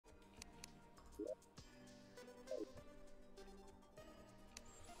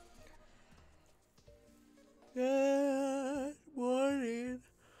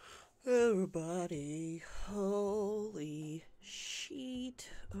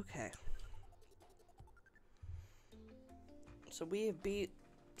Okay. So we have beat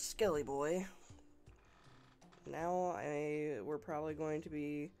Skelly Boy. Now we're probably going to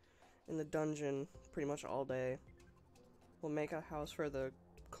be in the dungeon pretty much all day. We'll make a house for the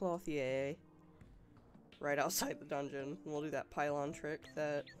clothier right outside the dungeon. And we'll do that pylon trick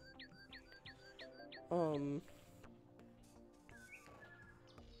that the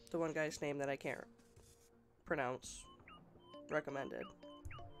one guy's name that I can't pronounce recommended.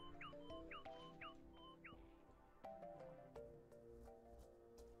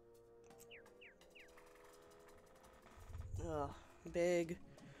 Ugh, big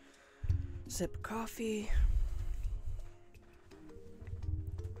sip of coffee.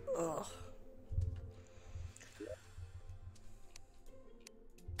 Ugh.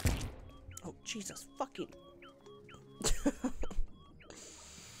 Oh, Jesus fucking.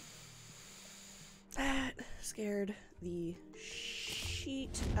 That scared the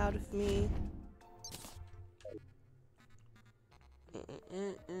shit out of me.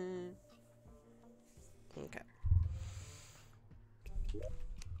 Okay.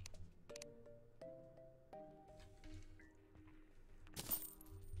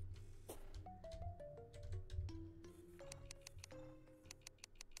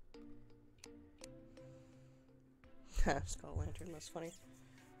 Skull lantern, that's funny.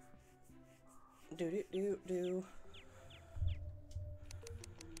 Do.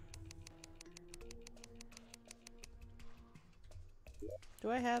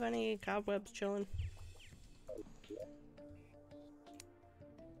 Do I have any cobwebs chilling?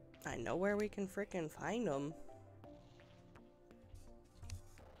 I know where we can frickin' find them.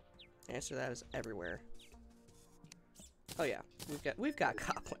 The answer to that is everywhere. Oh yeah, we've got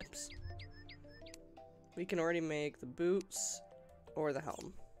cobwebs. We can already make the boots or the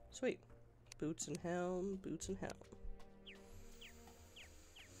helm. Sweet. Boots and helm, boots and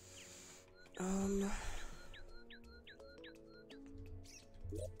helm.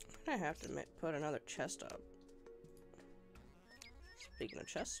 I have to put another chest up. Speaking of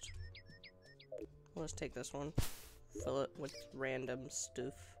chest, let's take this one. Fill it with random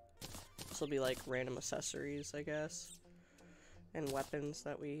stuff. This will be like random accessories, I guess. And weapons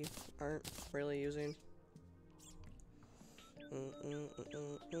that we aren't really using.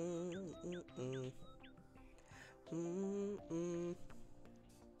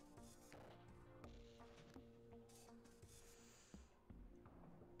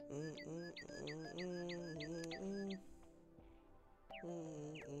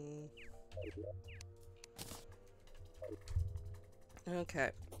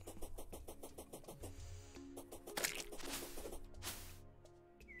 Okay.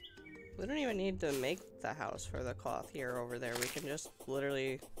 We don't even need to make the house for the cloth here over there. We can just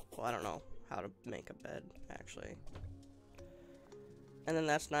literally, well, I don't know how to make a bed, actually. And then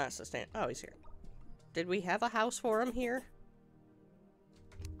that's not sustain. Oh, he's here. Did we have a house for him here?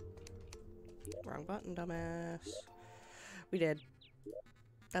 Wrong button, dumbass. We did.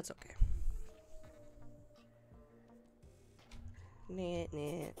 That's okay. Nyet,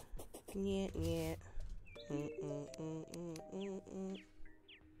 nyet. Nyet, nyet.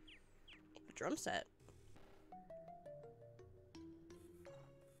 Drum set.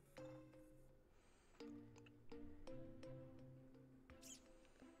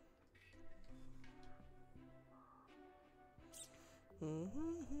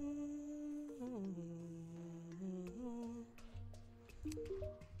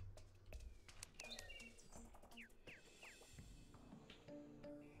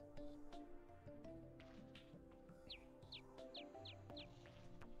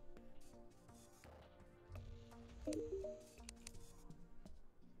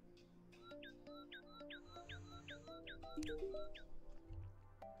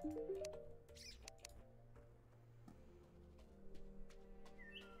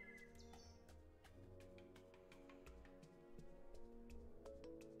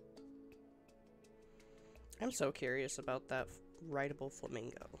 I'm so curious about that rideable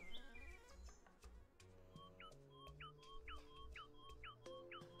flamingo.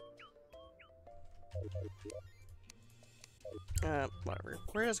 Whatever.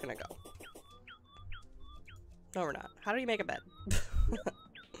 We're just gonna go. No, we're not. How do you make a bed?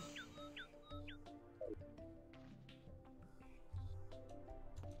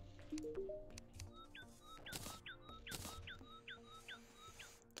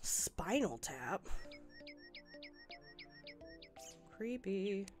 Spinal tap?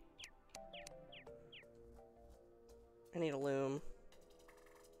 Creepy. I need a loom.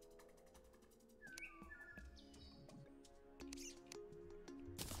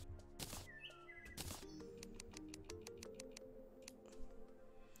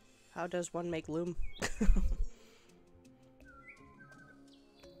 How does one make loom?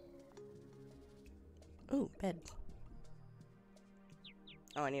 Ooh, bed.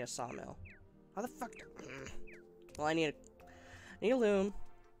 Oh, I need a sawmill. How the fuck? Well, I need a loom,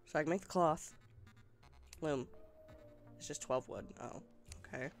 so I can make the cloth. Loom. It's just 12 wood. Oh,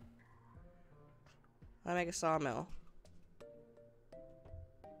 okay. I make a sawmill.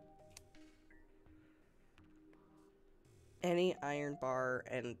 Any iron bar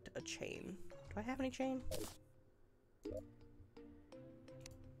and a chain. Do I have any chain?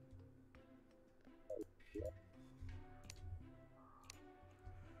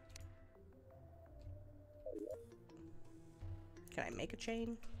 Can I make a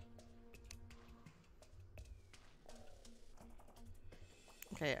chain?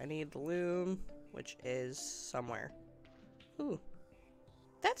 Okay, I need the loom, which is somewhere. Ooh.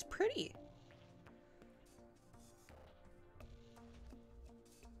 That's pretty.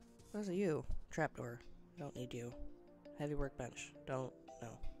 What's you? Trapdoor. Don't need you. Heavy workbench. Don't.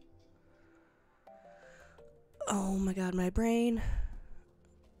 No. Oh my god, my brain.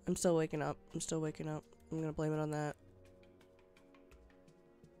 I'm still waking up. I'm still waking up. I'm gonna blame it on that.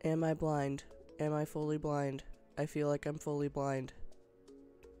 Am I blind? Am I fully blind? I feel like I'm fully blind.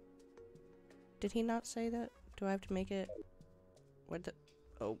 Did he not say that? Do I have to make it? What the?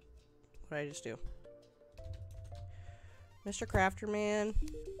 Oh. What did I just do? Mr. Crafter Man?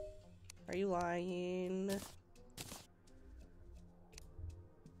 Are you lying?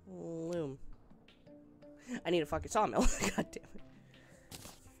 Loom. I need a fucking sawmill. God damn it.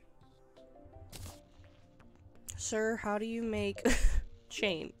 Sir, how do you make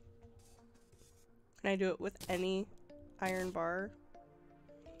chain? Can I do it with any iron bar?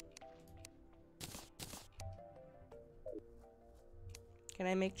 Can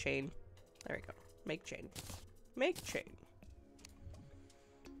I make chain? There we go. Make chain. Make chain.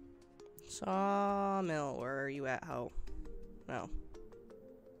 Sawmill, where are you at? How? No.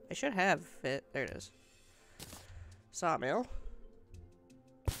 I should have it. There it is. Sawmill.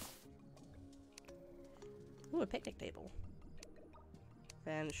 Ooh, a picnic table.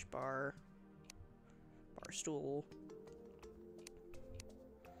 Bench, bar. Bar stool.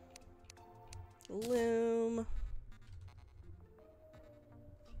 Loom.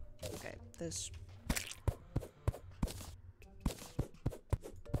 Okay, this.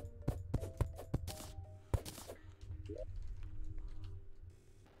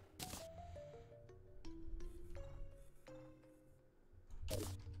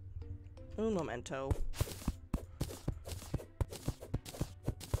 Un momento.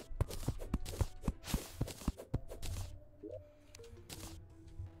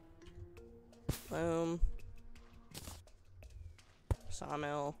 Boom.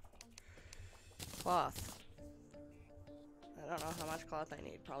 Sawmill. Cloth. I don't know how much cloth I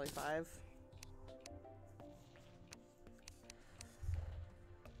need. Probably 5.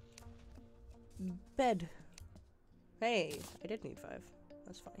 Bed. Hey, I did need 5.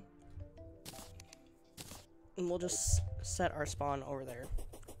 That's funny. And we'll just set our spawn over there.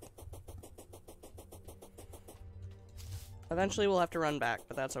 Eventually we'll have to run back,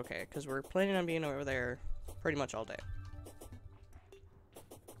 but that's okay, because we're planning on being over there pretty much all day.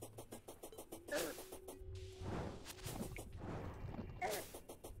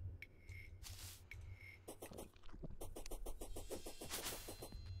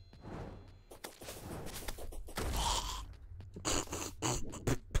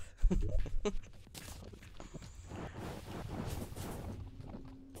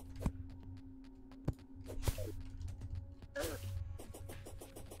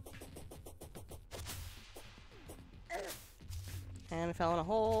 And I fell in a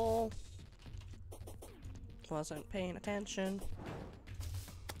hole. Wasn't paying attention.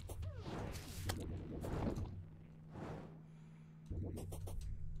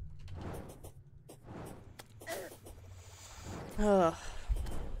 Ugh.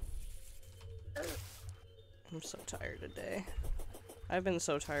 I'm so tired today. I've been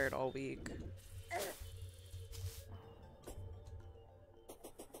so tired all week.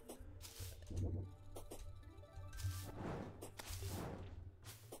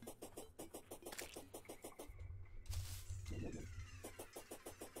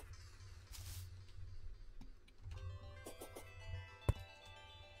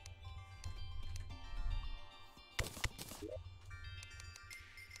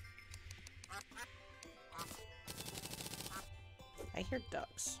 I hear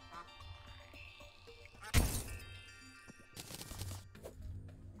ducks.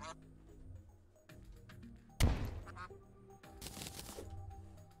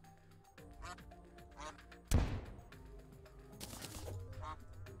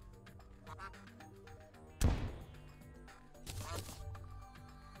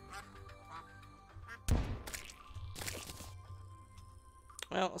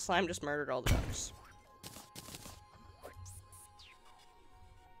 Well, slime just murdered all the ducks.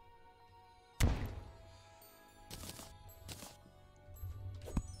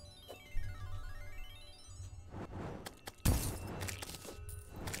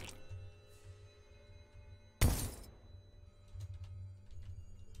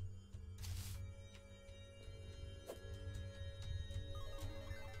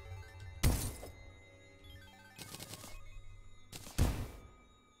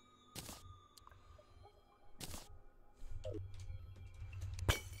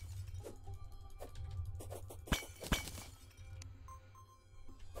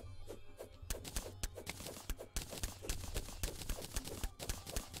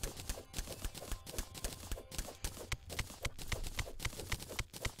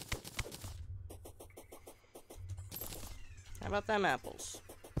 How about them apples?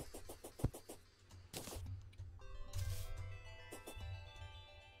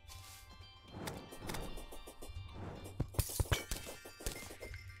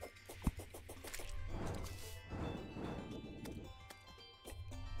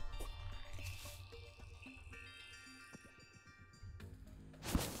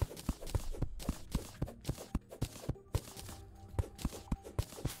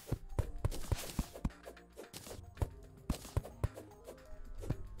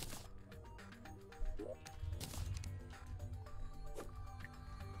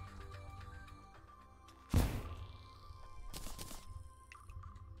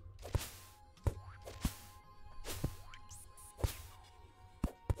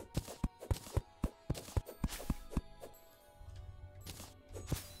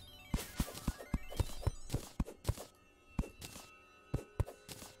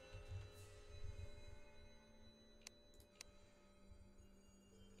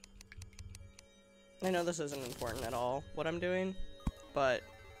 I know this isn't important at all, what I'm doing, but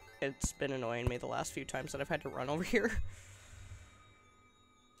it's been annoying me the last few times that I've had to run over here.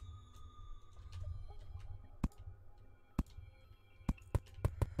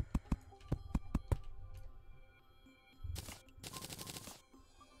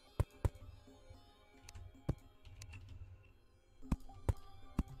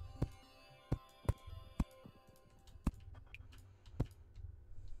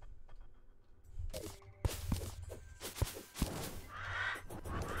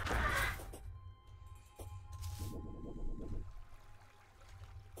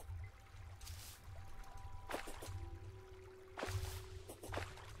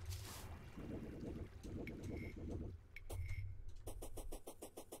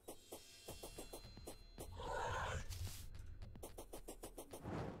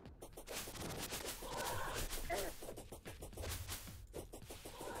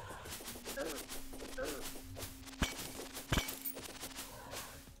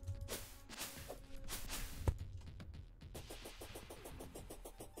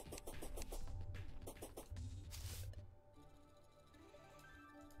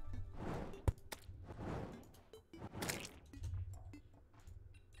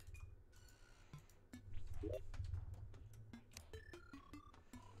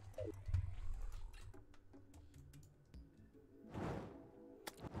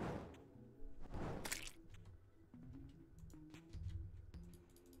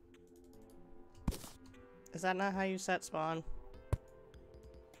 Is that not how you set spawn?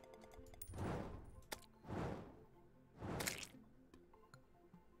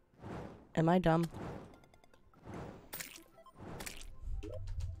 Am I dumb?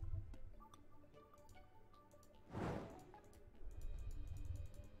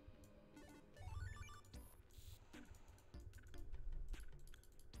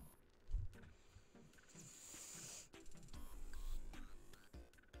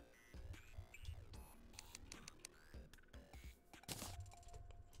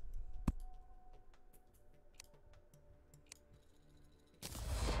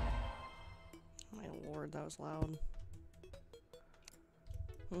 My lord, that was loud.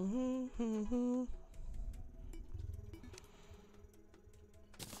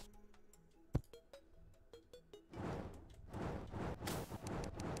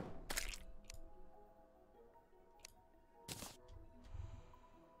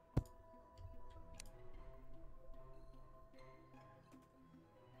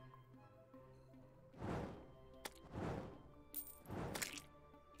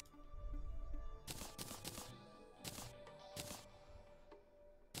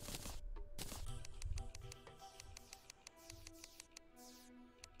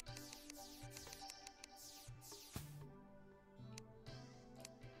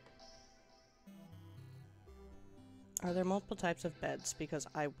 Are there multiple types of beds? Because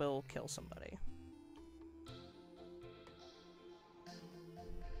I will kill somebody.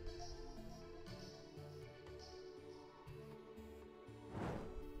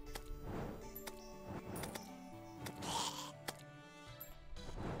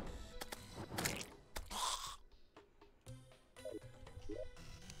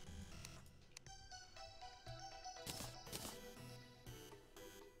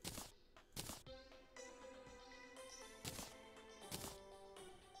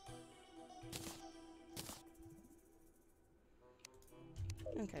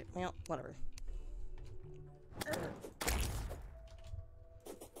 Okay, well, whatever.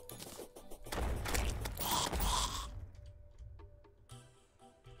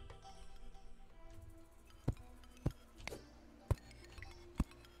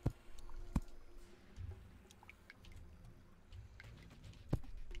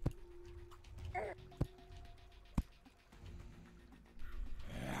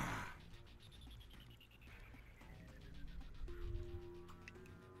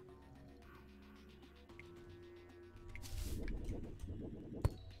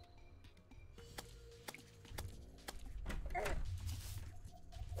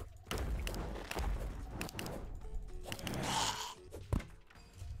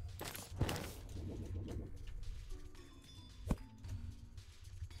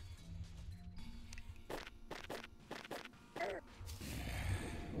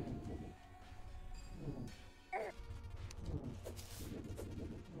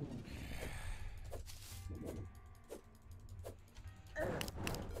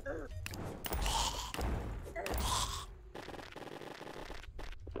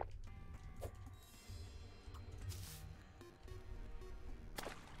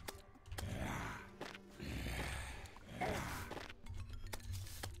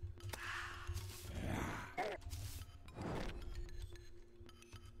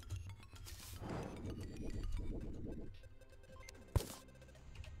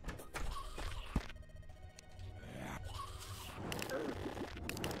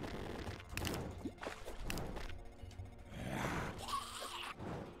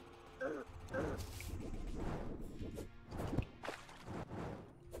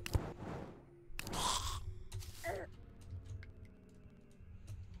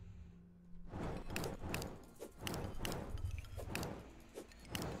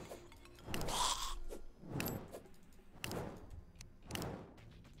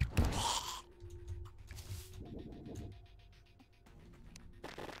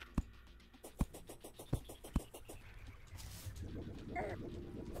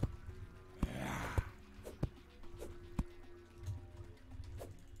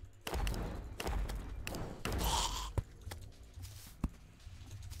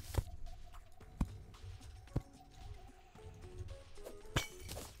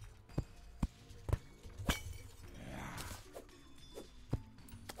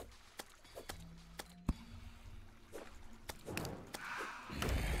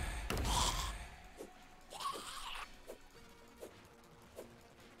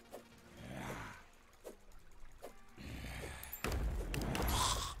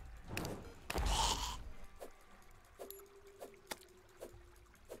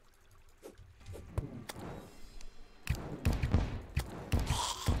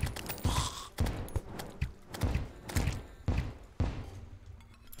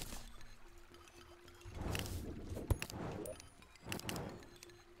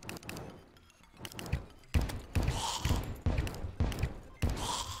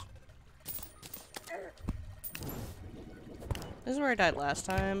 This is where I died last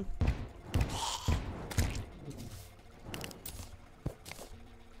time.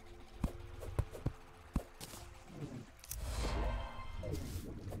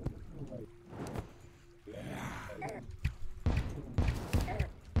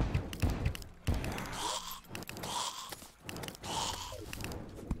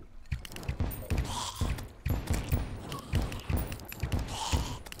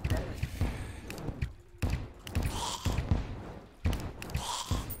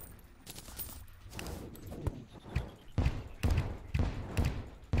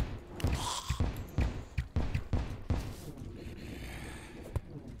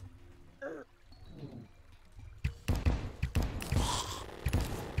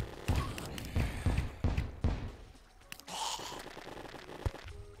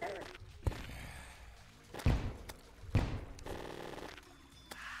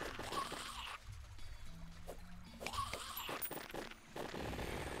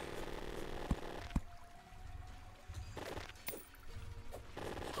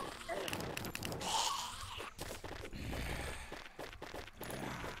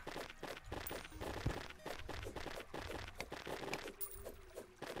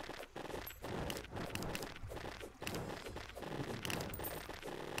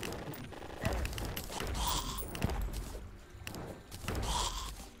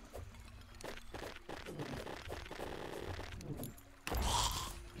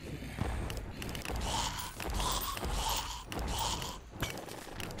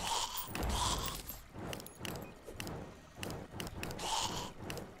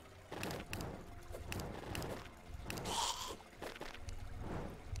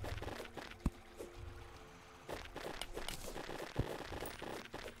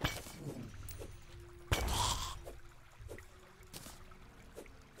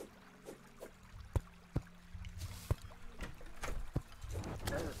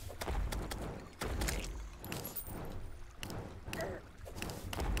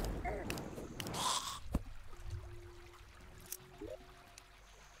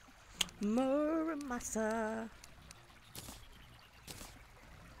 Muramasa.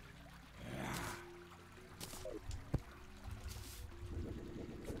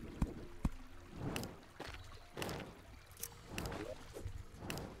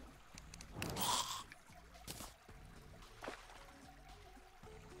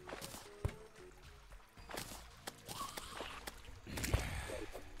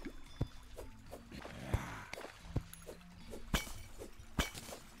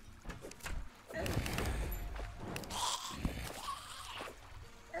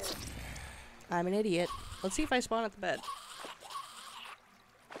 I'm an idiot. Let's see if I spawn at the bed.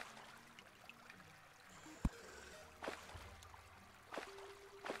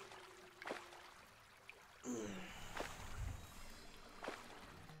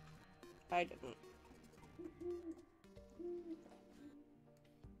 I didn't.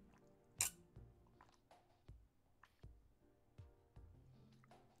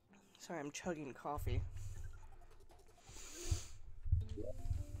 Sorry, I'm chugging coffee.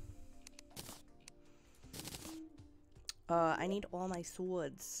 I need all my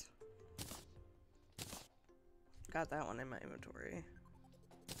swords. Got that one in my inventory.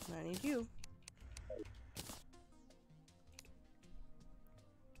 I need you.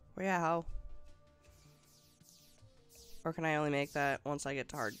 Well, yeah, how? Or can I only make that once I get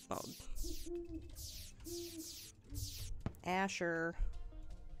to hard mode? Asher.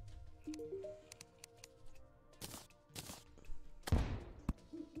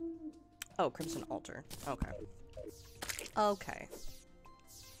 Oh, Crimson Altar. Okay. Okay.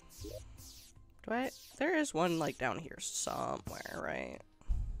 Do I? There is one, like, down here somewhere, right?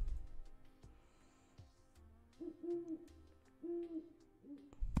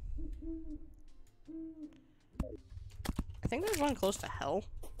 I think there's one close to hell.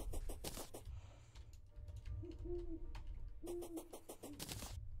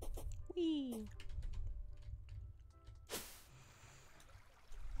 Whee!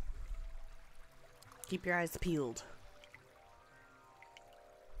 Keep your eyes peeled.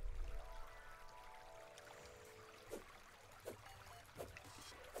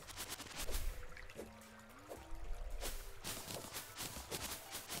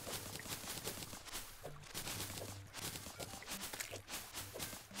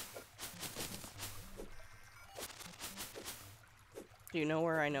 Do you know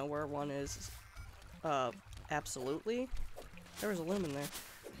where I know where one is? Absolutely. There was a limb in there.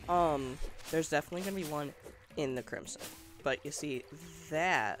 There's definitely gonna be one in the Crimson. But you see,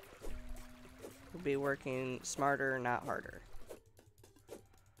 that will be working smarter, not harder.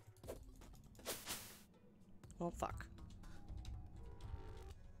 Well, fuck.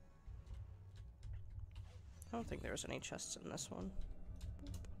 I don't think there was any chests in this one.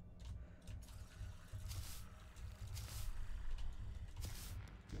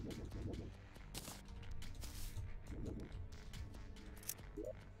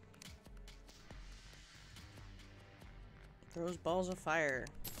 Throws balls of fire.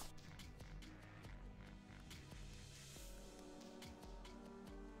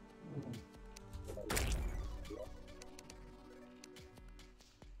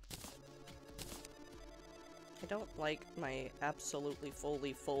 I don't like my absolutely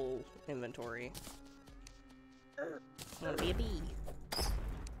fully full inventory. I want to be a bee.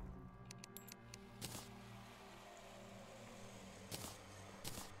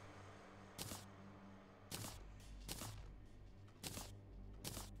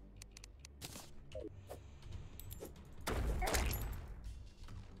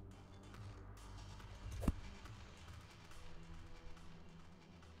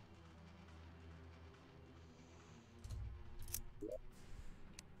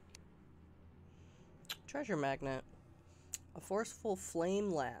 Treasure magnet. A forceful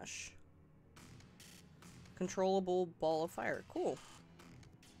flame lash. Controllable ball of fire. Cool.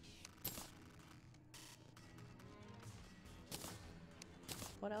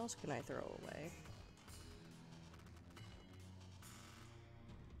 What else can I throw away?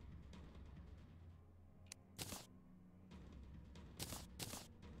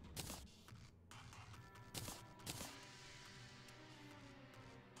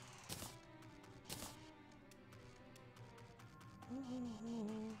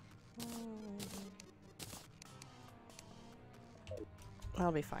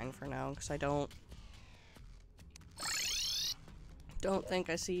 I'll be fine for now, because I don't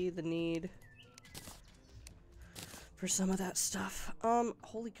think I see the need for some of that stuff.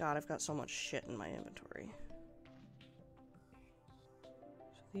 Holy god, I've got so much shit in my inventory.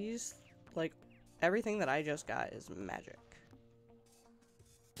 So these, like, everything that I just got is magic.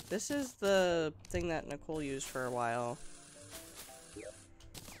 This is the thing that Nicole used for a while.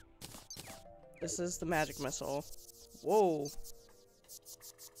 This is the magic missile. Whoa.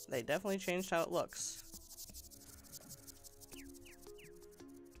 They definitely changed how it looks.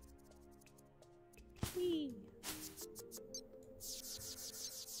 Whee.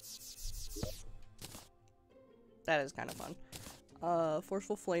 That is kind of fun.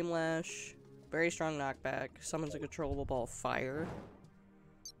 Forceful Flame Lash. Very strong knockback. Summons a controllable ball of fire.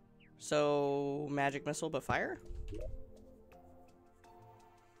 So, magic missile but fire?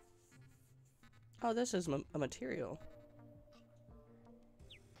 Oh, this is a material.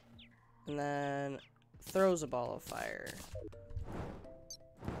 And then throws a ball of fire.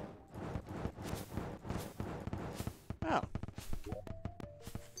 Oh.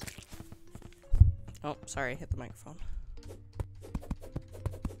 Oh, sorry, I hit the microphone.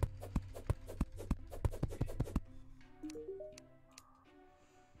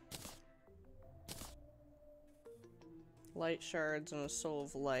 Light shards and a soul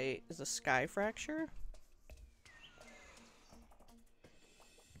of light is a sky fracture.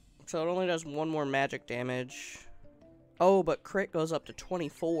 So it only does 1 more magic damage. Oh, but crit goes up to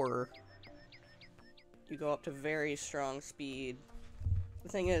 24. You go up to very strong speed. The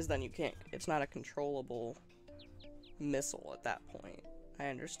thing is, then you can't, it's not a controllable missile at that point. I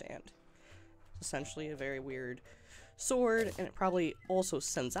understand. It's essentially a very weird sword, and it probably also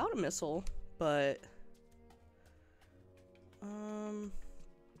sends out a missile, but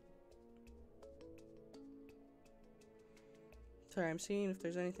sorry, I'm seeing if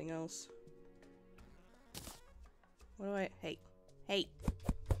there's anything else. What do I... Hey. Hey!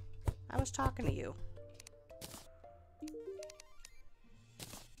 I was talking to you.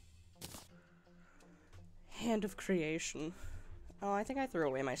 Hand of Creation. Oh, I think I threw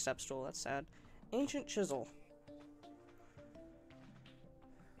away my step stool. That's sad. Ancient Chisel.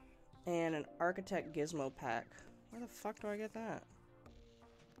 And an Architect Gizmo Pack. Where the fuck do I get that?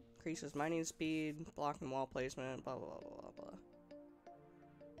 Increases mining speed, blocking wall placement, blah blah blah blah blah.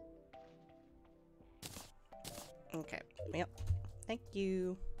 Okay, yep. Thank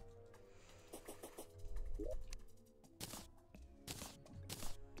you.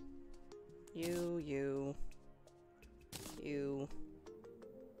 You.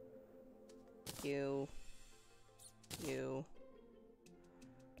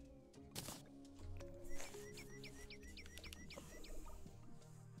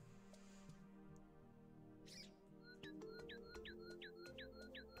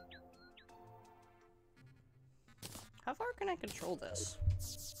 How far can I control this?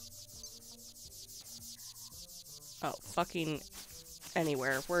 Oh, fucking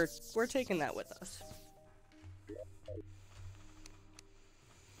anywhere. We're taking that with us.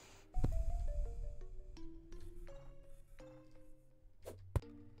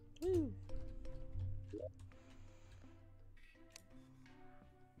 Woo.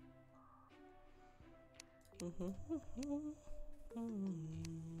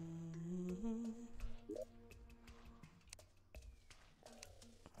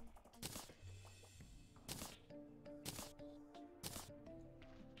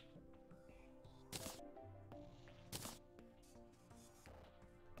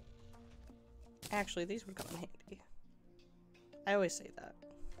 Actually, these would come in handy. I always say that,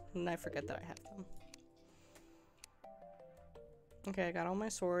 and I forget that I have them. Okay, I got all my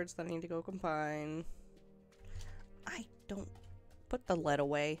swords that I need to go combine. I don't... Put the lead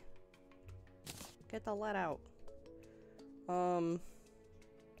away. Get the lead out.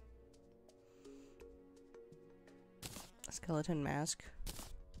 Skeleton mask.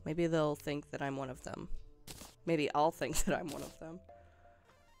 Maybe they'll think that I'm one of them. Maybe I'll think that I'm one of them.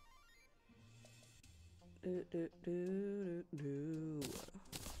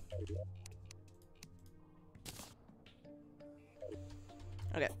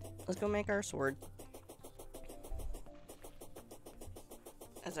 Okay, let's go make our sword.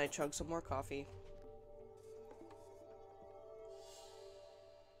 As I chug some more coffee.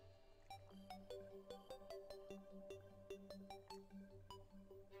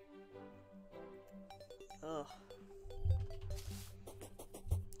 Ugh.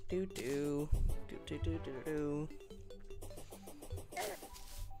 Do.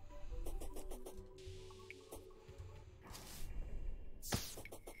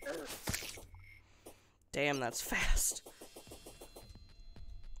 Damn, that's fast.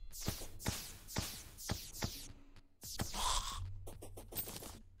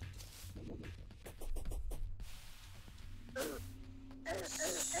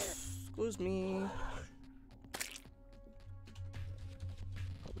 Excuse me.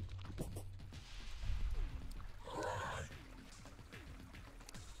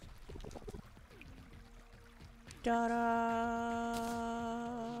 Ta-da!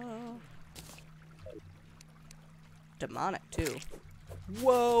 demonic too.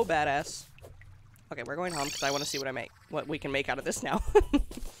 Whoa, badass. Okay, we're going home because I want to see what we can make out of this now.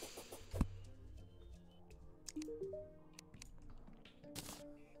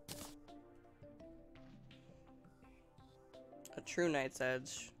 A true Knight's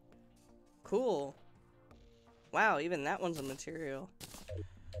Edge. Cool. Wow, even that one's a material.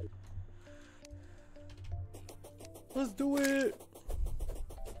 Let's do it!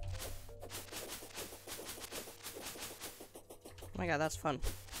 Oh my god, that's fun.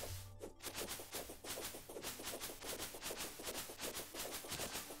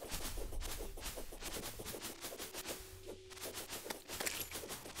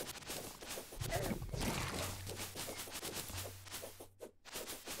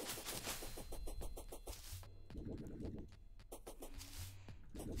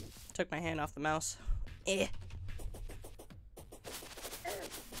 Took my hand off the mouse. Eh.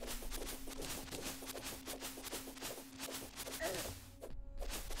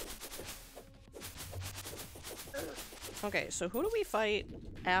 Okay, so who do we fight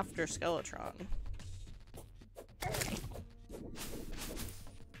after Skeletron?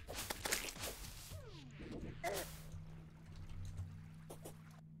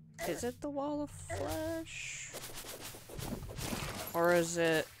 Is it the Wall of Flesh? Or is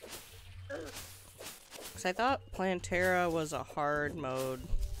it... Because I thought Plantera was a hard mode.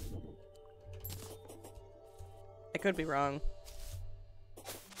 I could be wrong.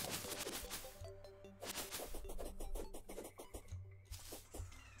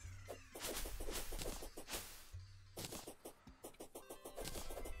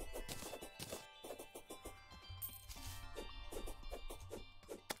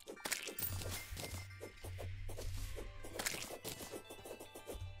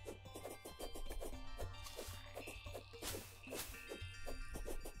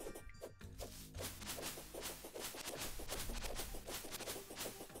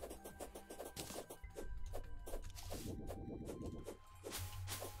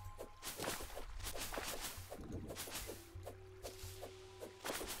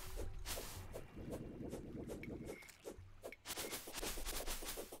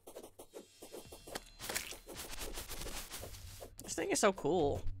 This thing is so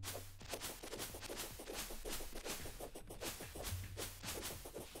cool.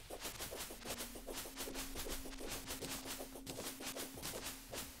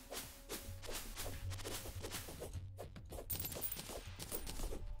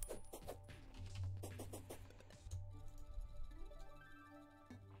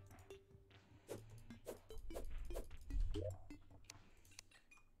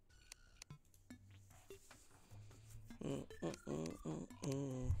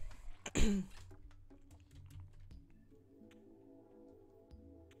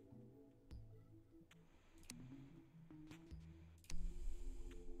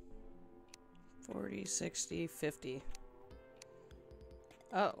 $40, $60, $50.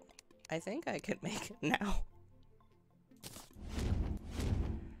 Oh, I think I could make it now.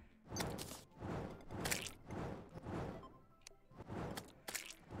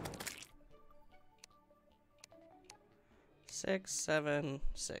 Six, 7,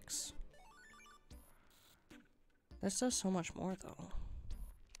 6. This does so much more though.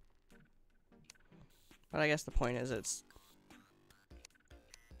 But I guess the point is it's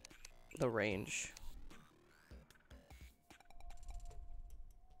the range.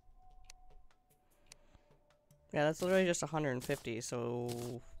 Yeah, that's literally just 150, so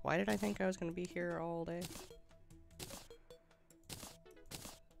why did I think I was gonna be here all day?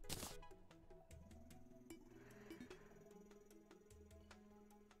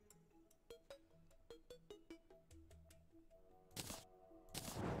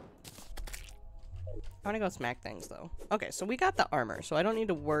 I wanna go smack things though. Okay, so we got the armor, so I don't need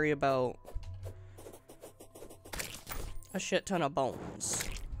to worry about a shit ton of bones.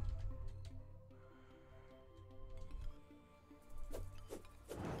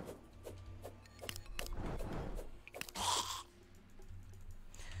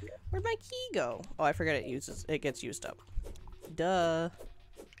 Where'd my key go? Oh, I forget it gets used up. Duh.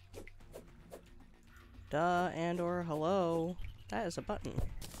 Duh and or hello. That is a button.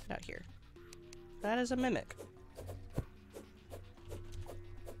 Out here. That is a mimic.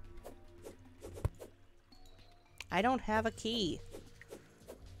 I don't have a key.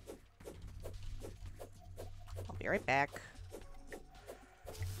 I'll be right back.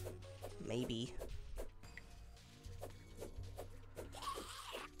 Maybe.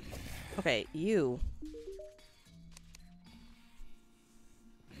 Okay, you.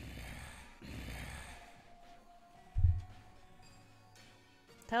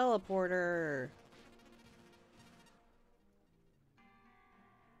 Teleporter.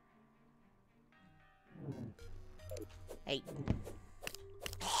 Hey.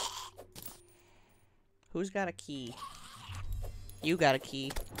 Who's got a key? You got a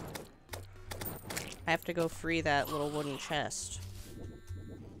key. I have to go free that little wooden chest.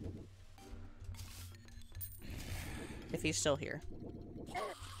 If he's still here.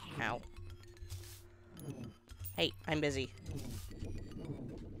 Ow. Hey, I'm busy.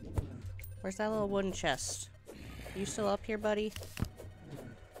 Where's that little wooden chest? You still up here, buddy?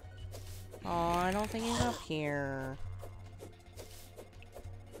 Oh, I don't think he's up here.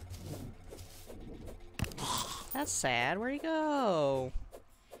 That's sad. Where'd he go?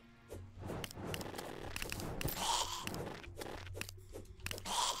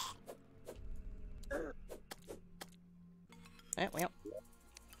 Well.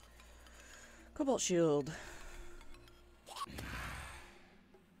 Cobalt shield.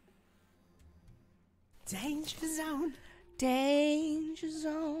 Danger zone. Danger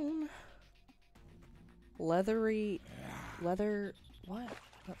zone. Leather. What the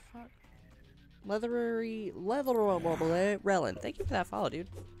fuck? Leather. Relin. Thank you for that follow, dude.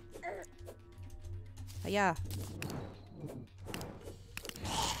 Yeah.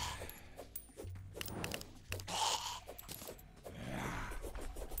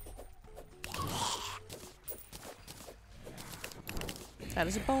 That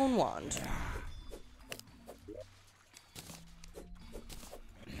is a bone wand.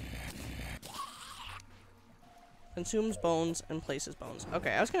 Consumes bones and places bones.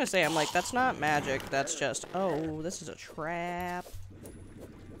 Okay, I was gonna say, I'm like, that's not magic, that's just, oh, this is a trap.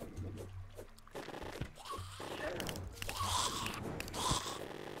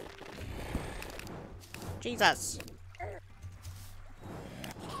 Jesus.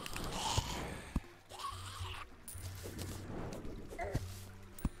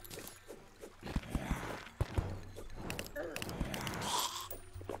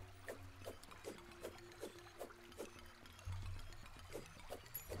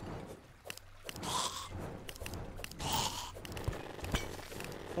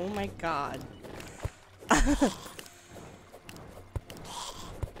 Oh my god.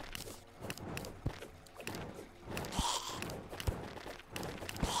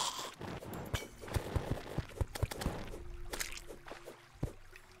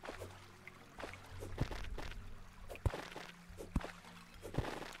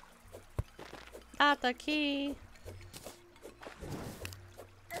 Got the key.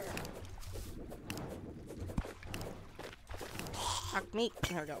 Fuck me.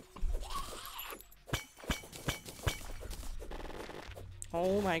 There we go.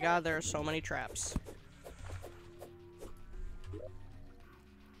 Oh my god, there are so many traps.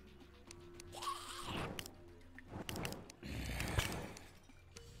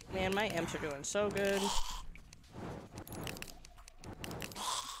 Man, my imps are doing so good.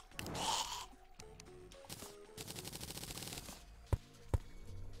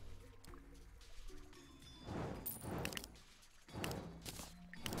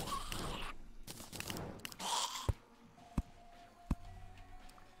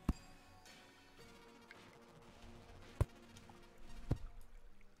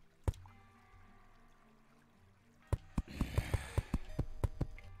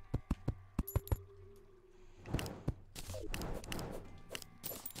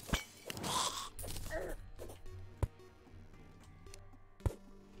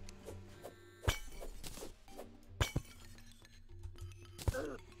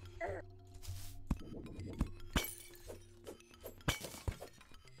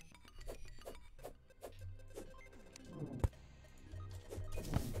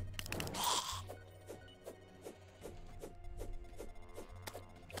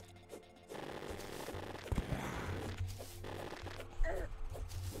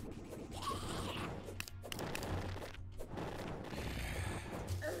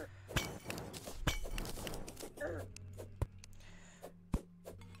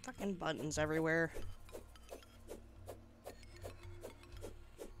 Fucking buttons everywhere.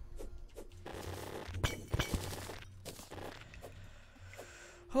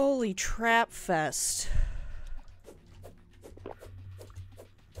 Holy trap fest.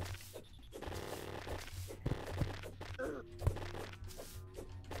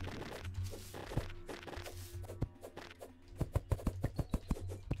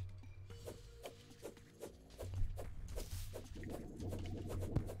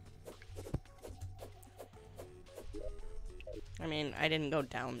 I mean, I didn't go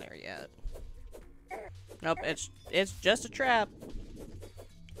down there yet. Nope, it's just a trap.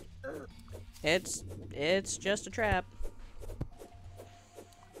 It's just a trap.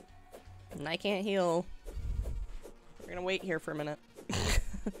 And I can't heal. We're gonna wait here for a minute.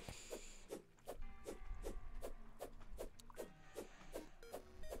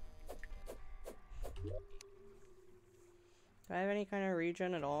 Do I have any kind of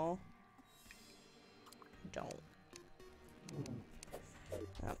regen at all? Don't.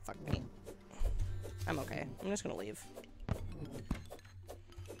 Oh, fuck me. I'm okay. I'm just gonna leave.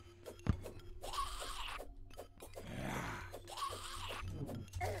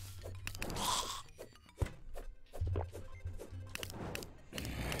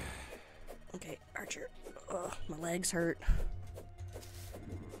 Okay, Archer. Ugh, my legs hurt.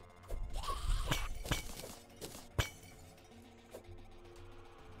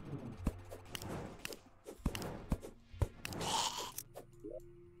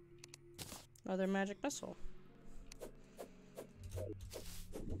 Another magic missile.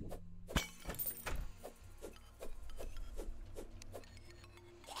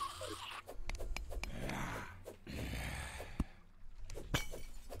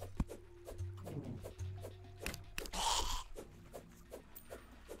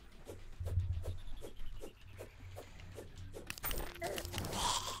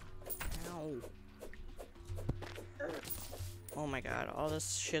 Ow. Oh my god, all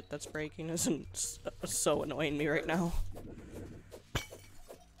this shit that's breaking is so annoying me right now.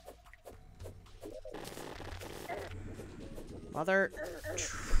 Mother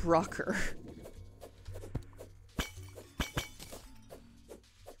trucker.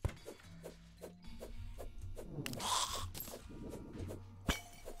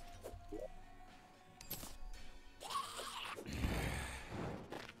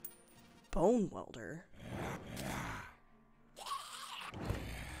 Bone welder.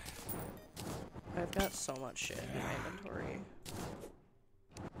 I've got so much shit in my inventory.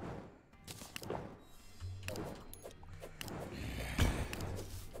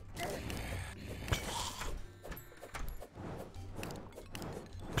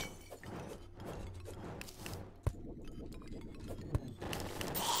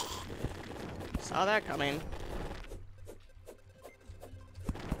 Saw that coming.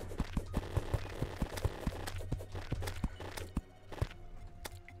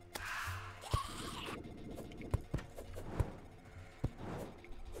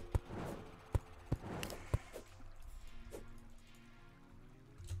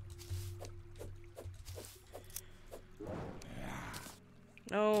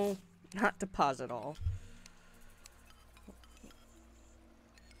 No, not deposit all.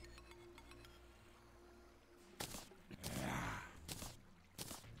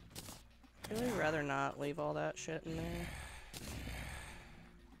 I'd really rather not leave all that shit in there.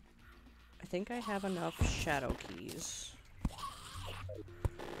 I think I have enough shadow keys.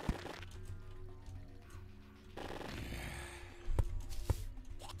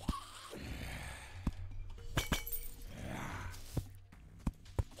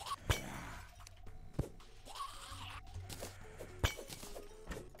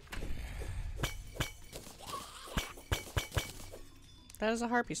 That is a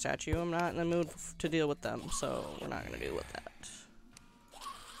harpy statue. I'm not in the mood to deal with them, so we're not gonna deal with that.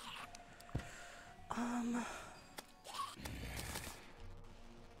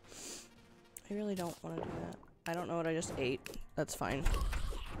 I really don't want to do that. I don't know what I just ate. That's fine.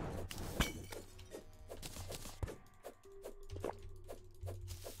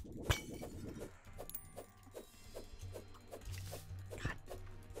 God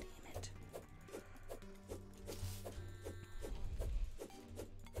damn it.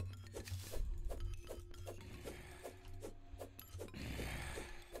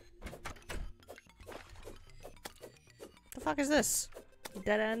 The fuck is this?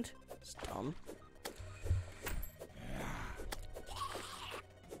 Dead end? It's dumb.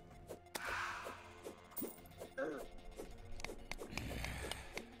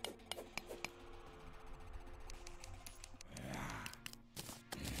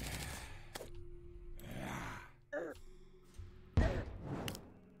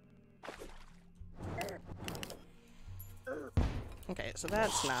 Okay, so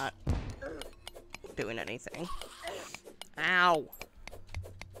that's not doing anything. Ow!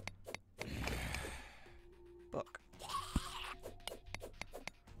 Book.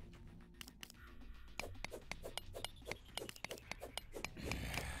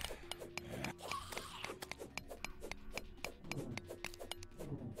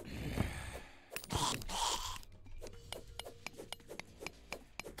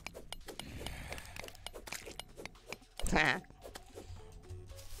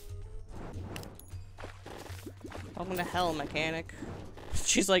 Welcome to hell, mechanic.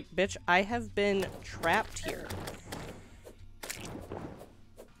 She's like, bitch, I have been trapped here.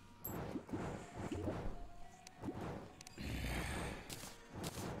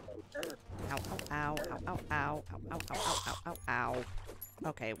 Ow, ow, ow, ow, ow, ow, ow, ow, ow, ow, ow, ow.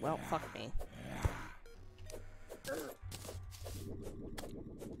 Okay, well, fuck me.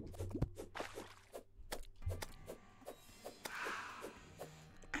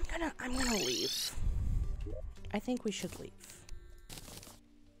 I'm gonna leave. I think we should leave.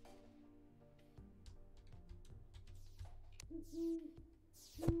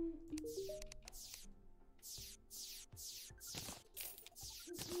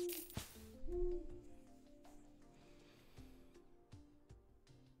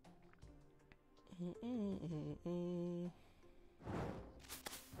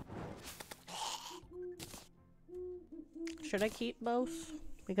 Should I keep both?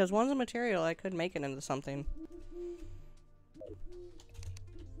 Because one's a material, I could make it into something. I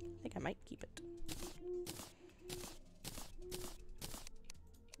think I might keep it.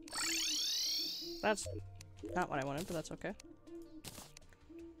 That's not what I wanted, but that's okay.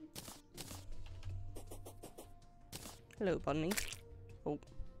 Hello, bunny. Oh.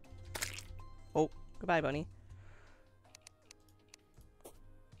 Oh, goodbye, bunny.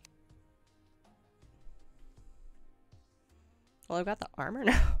 Well, I've got the armor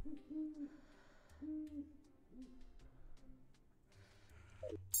now.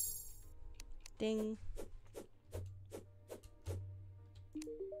 Ding.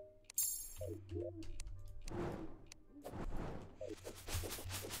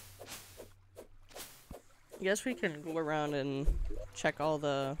 I guess we can go around and check all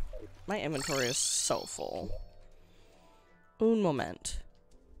the... My inventory is so full. Un moment.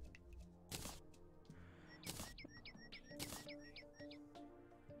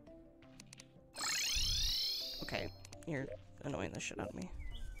 Okay, you're annoying the shit out of me.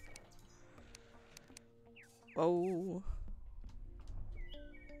 Whoa.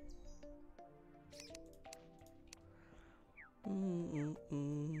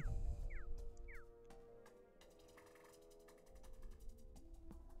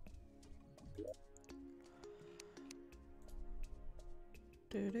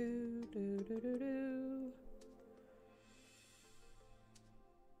 Do do do do do do.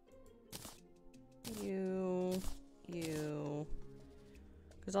 You.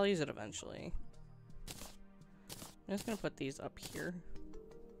 Because I'll use it eventually. I'm just gonna put these up here.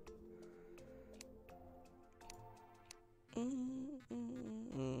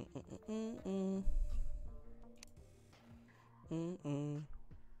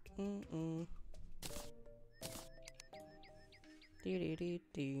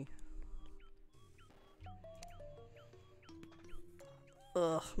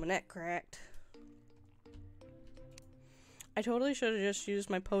 Ugh, my neck cracked. I totally should have just used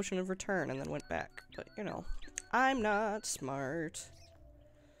my potion of return and then went back, but you know, I'm not smart.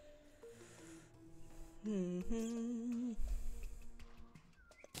 I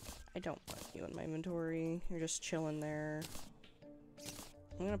don't want you in my inventory. You're just chilling there.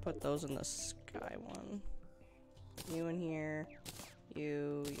 I'm gonna put those in the sky one. You in here.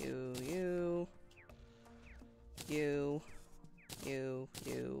 You.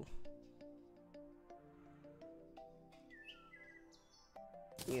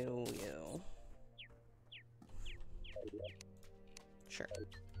 Sure.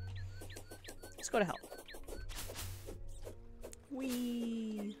 Let's go to hell.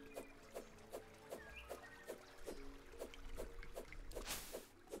 Whee!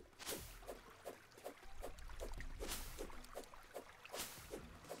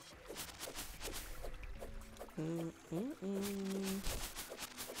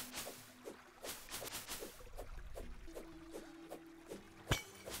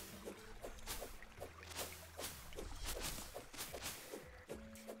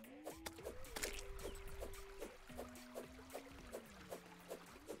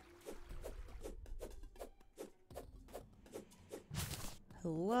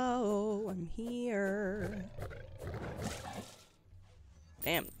 Hello, I'm here.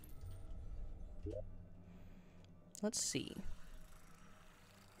 Damn. Let's see.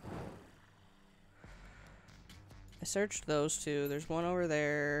 I searched those two. There's one over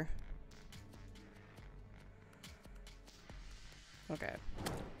there. Okay.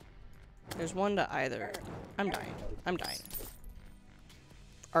 There's one to either. I'm dying. I'm dying.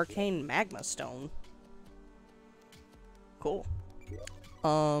 Arcane magma stone. Cool.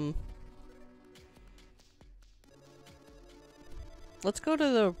 Let's go to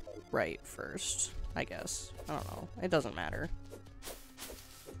the right first, I guess. I don't know. It doesn't matter.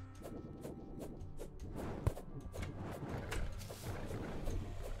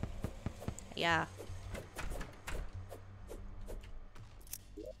 Yeah.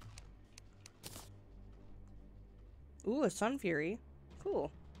 Ooh, a Sun Fury.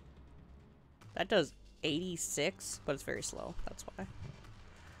 Cool. That does 86, but it's very slow. That's why.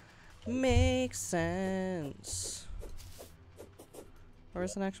 Makes sense.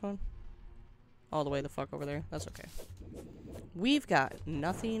 Where's the next one? all the way the fuck over there. That's okay. We've got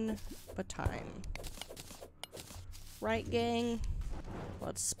nothing but time. Right, gang?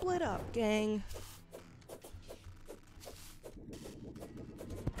 Let's split up, gang.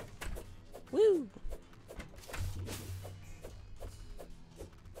 Woo!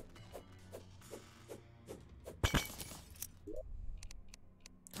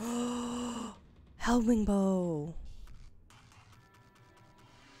 Helming bow.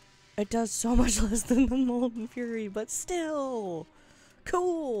 It does so much less than the Molten Fury, but still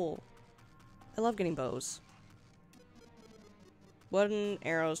cool. I love getting bows. Wooden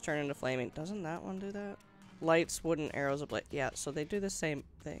arrows turn into flaming. Doesn't that one do that? Lights, wooden arrows, ablaze. Yeah, so they do the same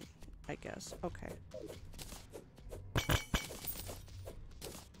thing, I guess. Okay.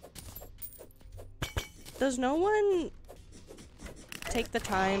 Does no one take the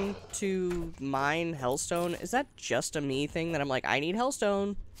time to mine hellstone? Is that just a me thing that I'm like, I need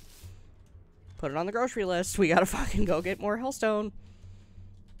hellstone? Put it on the grocery list. We gotta fucking go get more hellstone.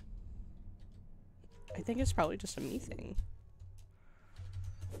 I think it's probably just a me thing.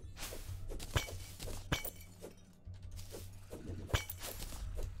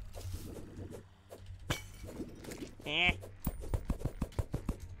 Eh.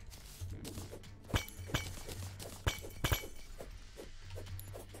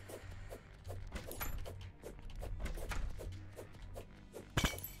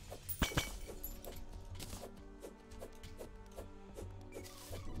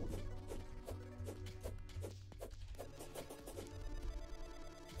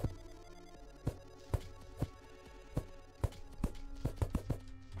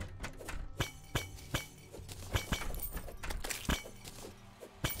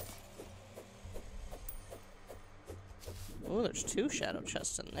 Oh, there's 2 shadow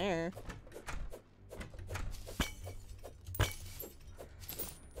chests in there.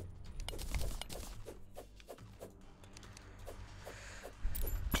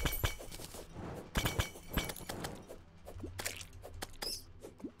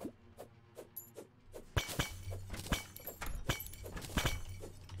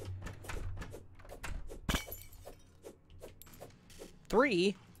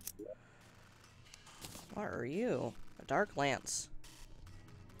 Three? What are you? A dark lance.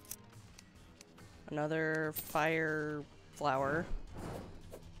 Another fire flower.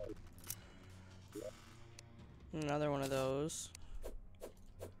 Another one of those.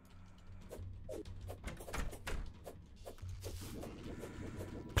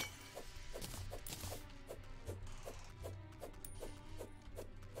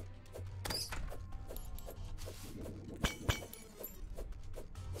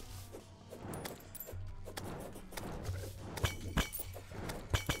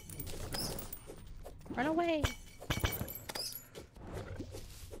 Run away!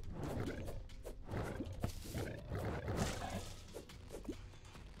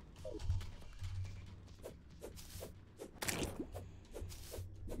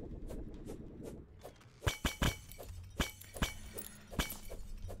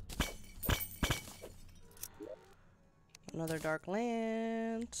 Another dark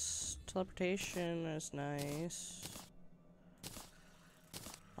lance. Teleportation is nice.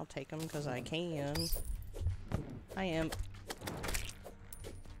 I'll take them because I can. I am.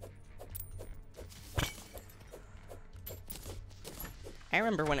 I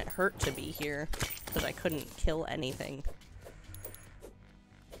remember when it hurt to be here because I couldn't kill anything.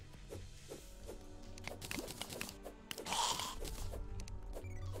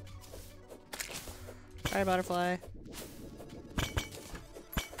 Hi, butterfly.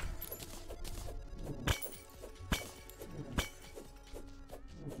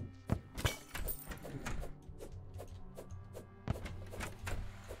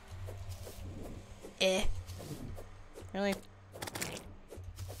 Eh. Really?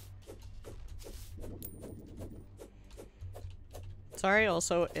 Sorry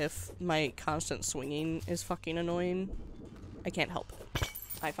also if my constant swinging is fucking annoying. I can't help it.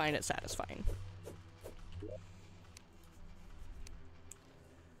 I find it satisfying.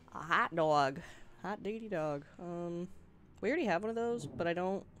 A hot dog. Hot diggity dog. We already have one of those, but I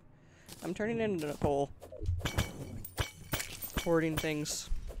don't. I'm turning it into Nicole. Hoarding things.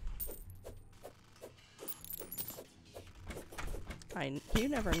 You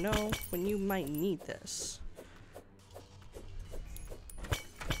never know when you might need this.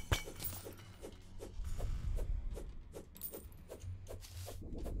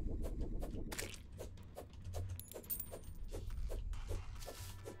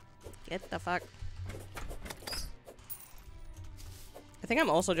 Get the fuck. I think I'm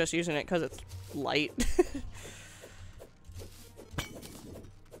also just using it because it's light.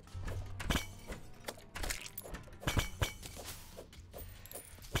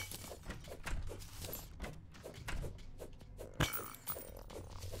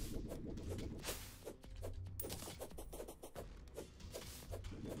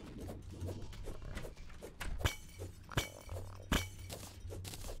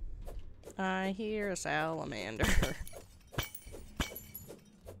 I hear a salamander.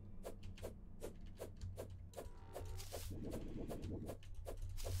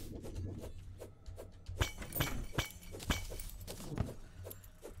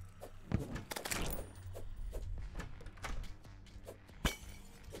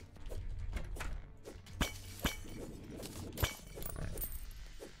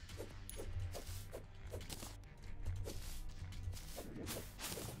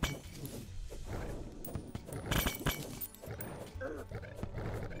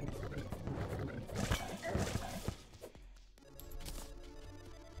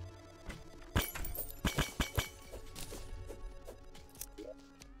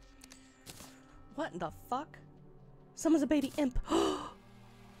 What in the fuck? Someone's a baby imp. Oh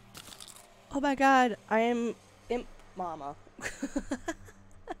my god, I am imp mama.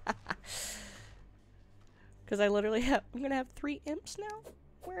 Because I literally have, I'm gonna have 3 imps now?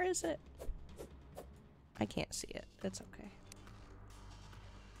 Where is it? I can't see it. It's okay.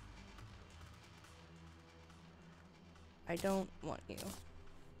 I don't want you.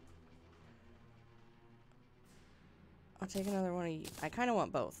 I'll take another one of you. I kind of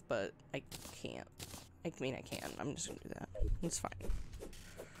want both, but I can't. I mean, I can. I'm just gonna do that. It's fine.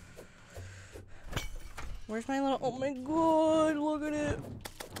 Where's my little... Oh my god, look at it.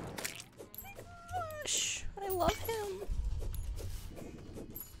 Oh my gosh, I love him.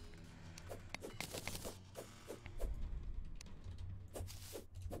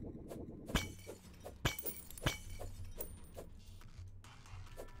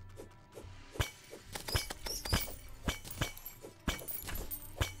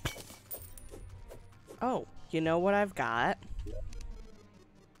 Oh, you know what I've got?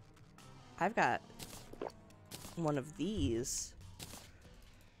 I've got one of these.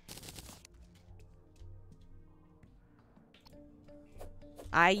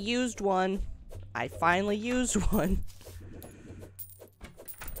 I used one. I finally used one.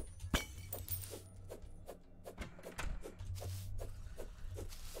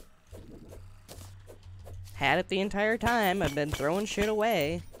 Had it the entire time. I've been throwing shit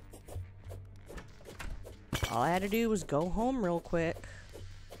away. All I had to do was go home real quick.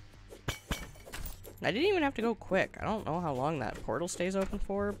 I didn't even have to go quick. I don't know how long that portal stays open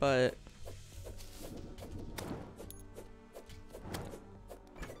for, but...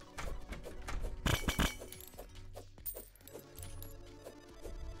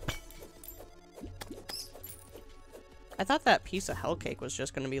 I thought that piece of hell cake was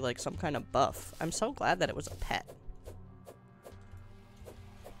just gonna be like some kind of buff. I'm so glad that it was a pet.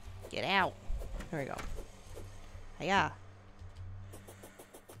 Get out. There we go. Yeah.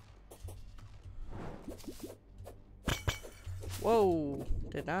 Whoa.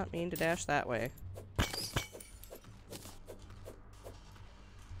 Did not mean to dash that way.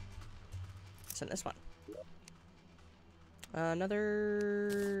 What's in this one?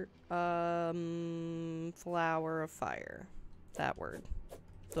 Another, flower of fire. That word.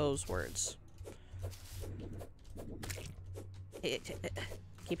 Those words.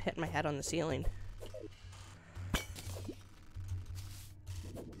 Keep hitting my head on the ceiling.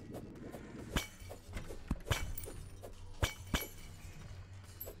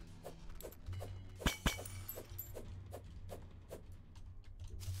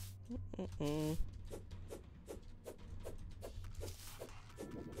 Mm-mm.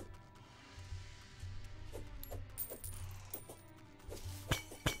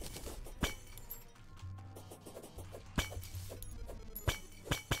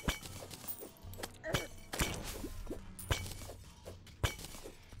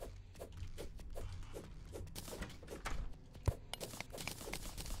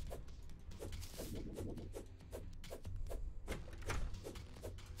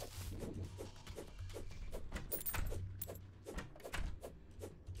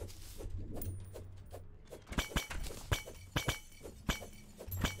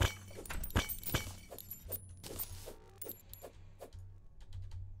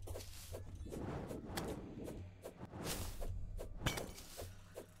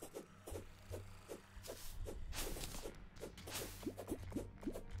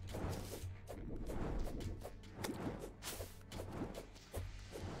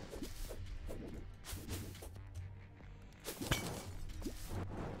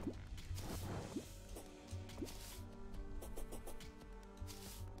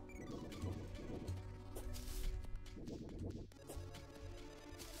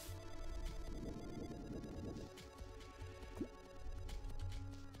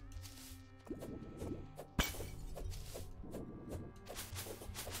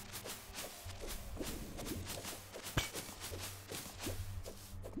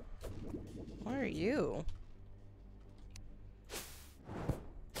 are you?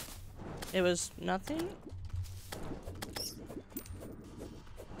 It was nothing?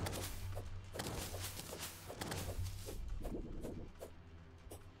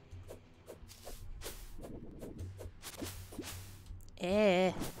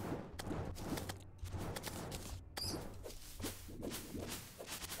 Eh.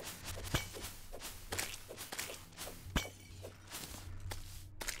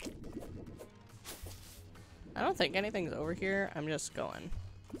 I don't think anything's over here. I'm just going.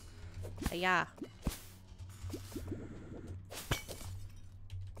 Yeah.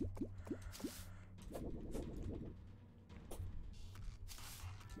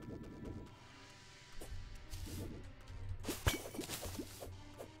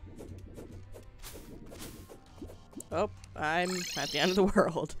 Oh, I'm at the end of the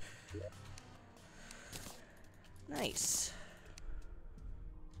world. Nice.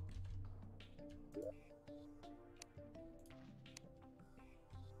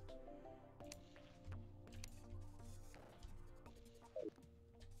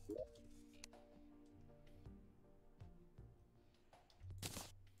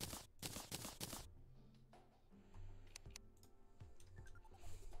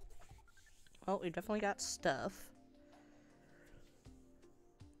 Well, we definitely got stuff.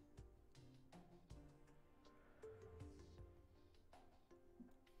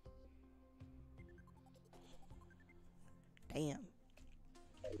 Damn.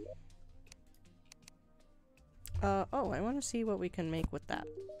 Oh, I want to see what we can make with that.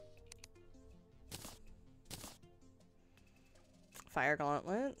 Fire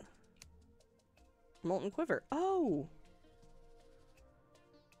gauntlet. Molten quiver. Oh!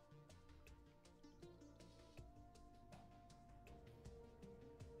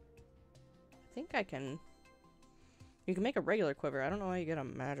 I think I can... You can make a regular quiver. I don't know how you get a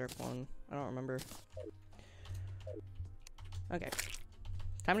magic one. I don't remember. Okay.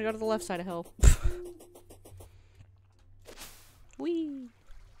 Time to go to the left side of hell. Whee!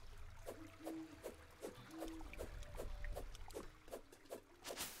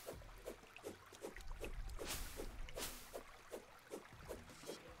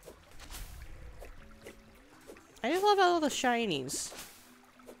 I just love all the shinies.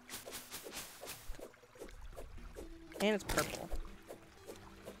 And it's purple.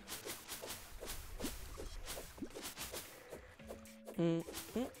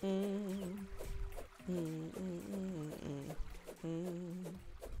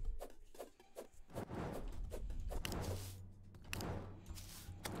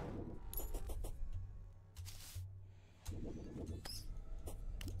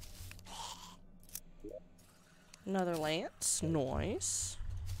 Another lance. Nice.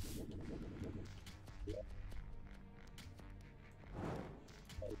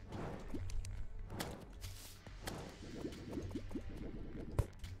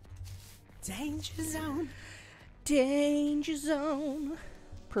 Danger zone. Danger zone.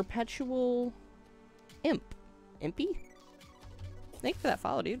 Perpetual imp. Impy? Thanks for that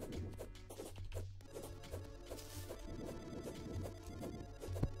follow, dude.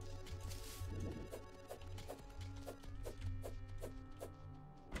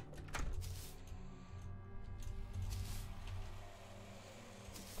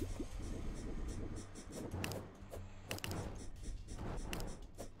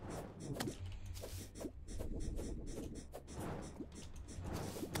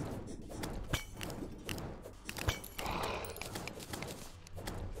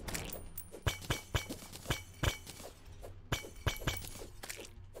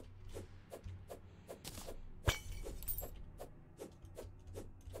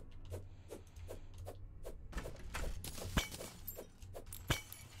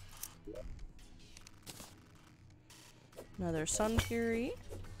 Another Sun Fury.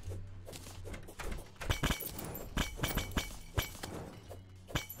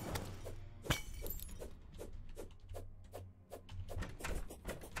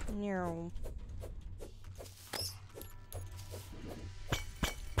 No.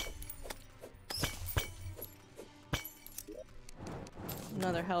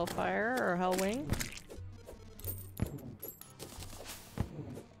 Another Hellfire or Hellwing.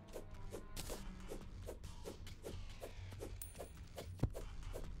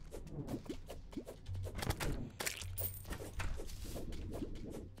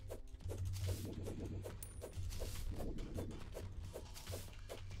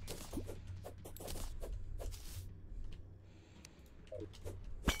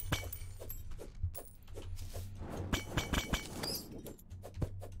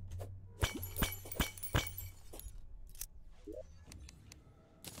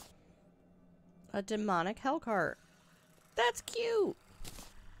 A demonic hell cart. That's cute!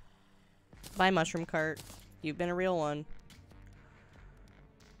 Bye, mushroom cart. You've been a real one.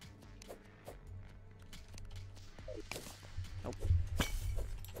 Nope.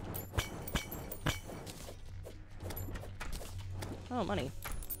 Oh, money.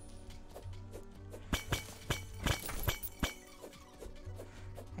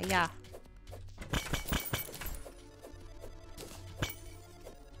 Yeah.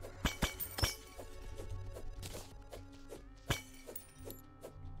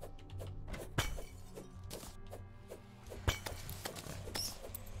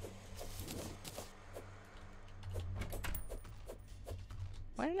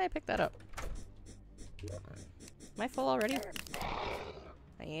 Why didn't I pick that up? Am I full already?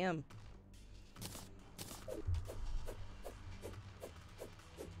 I am.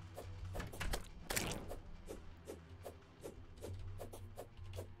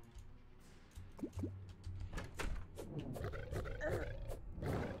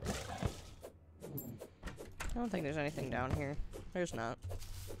 I don't think there's anything down here. There's not.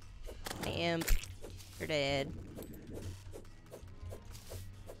 I am. You're dead.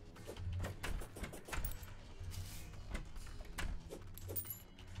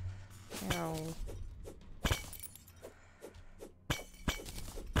 Ow.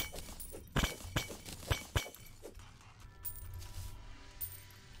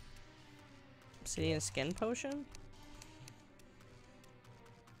 Obsidian skin potion?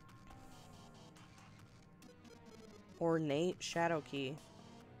 Ornate shadow key.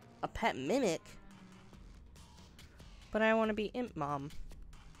 A pet mimic? But I want to be Imp Mom.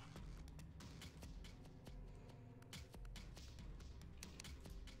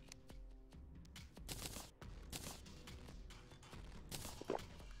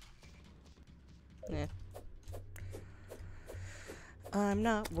 Yeah. I'm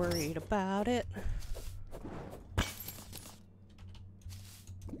not worried about it.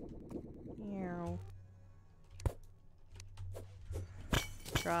 Meow.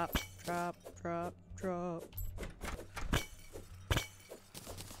 Drop, drop, drop, drop.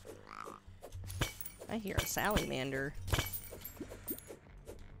 I hear a salamander.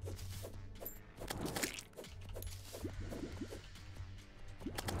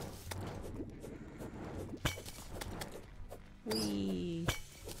 Whee.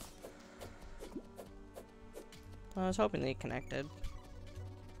 I was hoping they connected.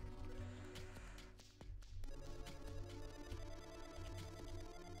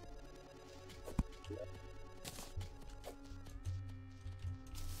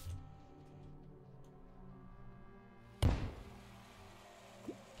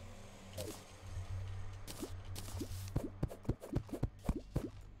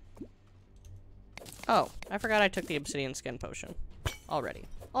 Oh, I forgot I took the obsidian skin potion. Already.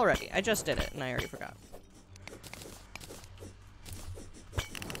 I just did it, and I already forgot.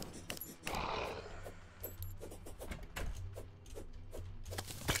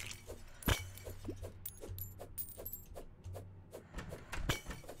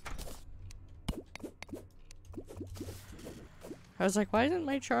 I was like, why isn't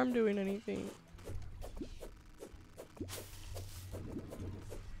my charm doing anything?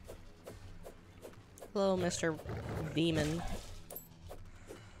 Hello, Mr. Demon.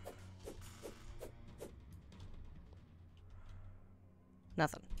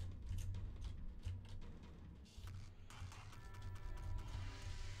 Nothing.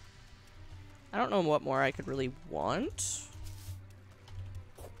 I don't know what more I could really want. So,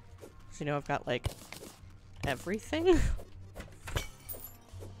 you know, I've got, like, everything.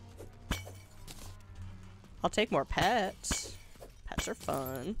 I'll take more pets. Pets are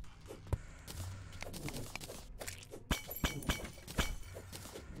fun.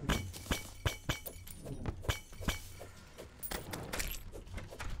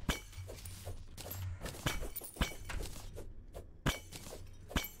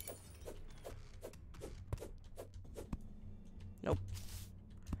 Nope.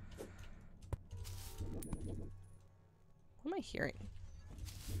 What am I hearing?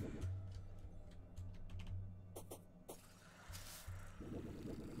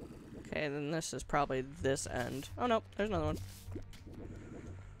 Okay, then this is probably this end. Oh no, there's another one.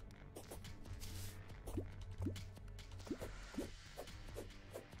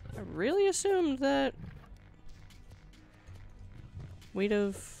 I really assumed that we'd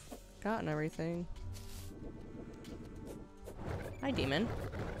have gotten everything. Hi, demon.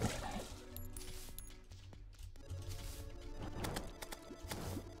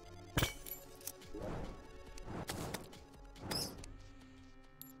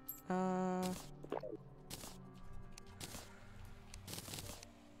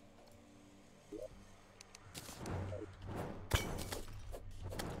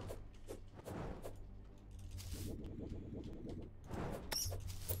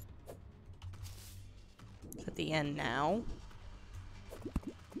 the end now.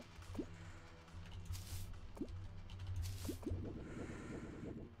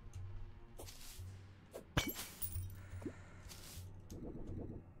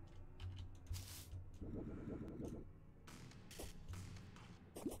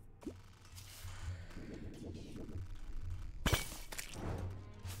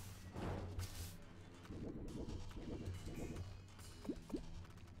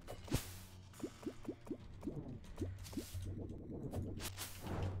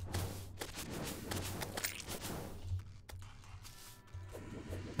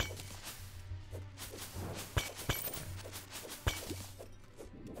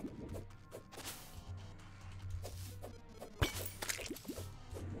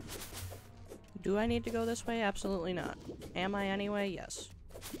 Do I need to go this way? Absolutely not. Am I anyway? Yes.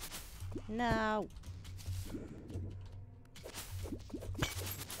 No.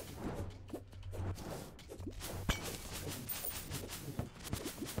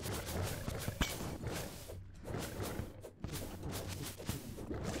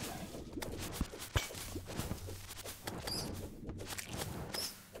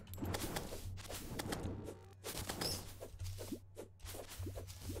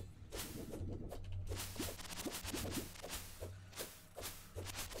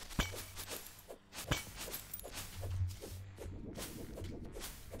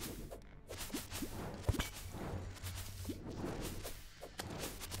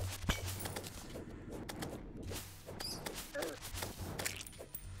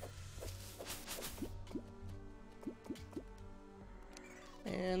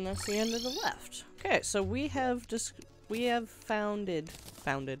 And that's the end of the left. Okay, so we have found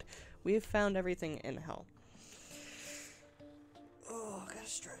everything in hell. Oh, gotta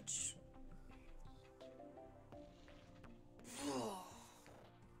stretch.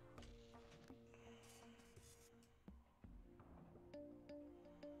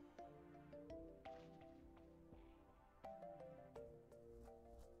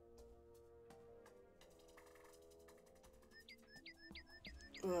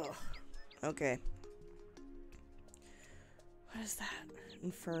 Ugh. Okay. What is that?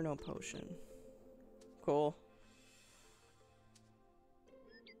 Inferno potion. Cool.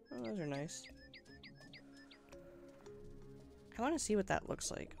 Oh, those are nice. I want to see what that looks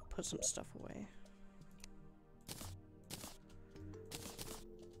like. I'll put some stuff away.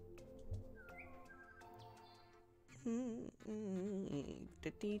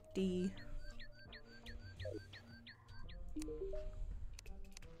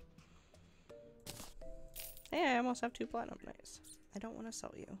 Hey, I almost have 2 platinum. Nice. I don't want to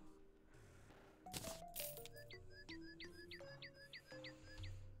sell you.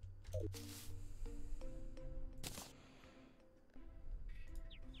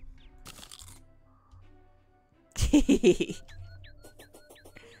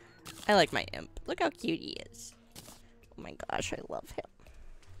 I like my imp. Look how cute he is. Oh my gosh, I love him.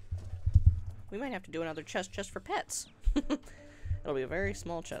 We might have to do another chest just for pets. It'll be a very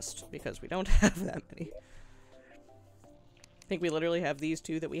small chest because we don't have that many. I think we literally have these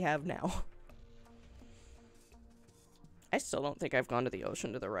 2 that we have now. I still don't think I've gone to the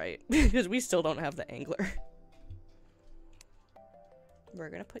ocean to the right because we still don't have the angler. We're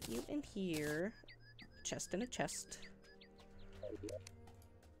gonna put you in here. Chest in a chest.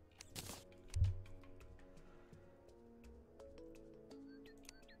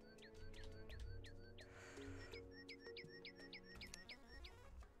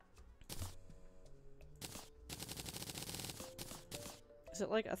 Is it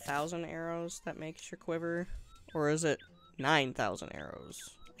like 1,000 arrows that makes your quiver? Or is it 9,000 arrows?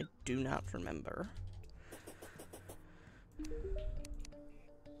 I do not remember.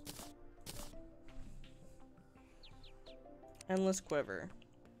 Endless quiver.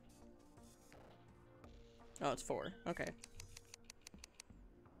 Oh, it's 4. Okay.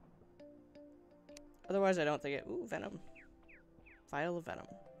 Otherwise, I don't think it... Ooh, venom. Vial of venom.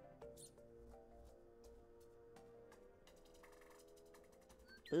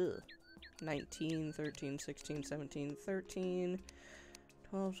 Ugh. 19, 13, 16, 17, 13,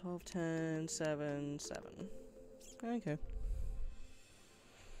 12, 12, 10, 7, 7. Okay.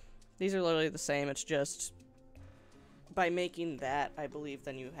 These are literally the same, it's just... By making that, I believe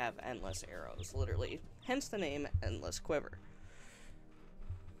then you have endless arrows, literally. Hence the name Endless Quiver.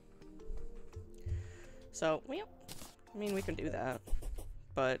 So, well, I mean, we can do that.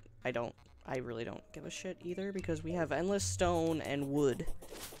 But I really don't give a shit either, because we have endless stone and wood.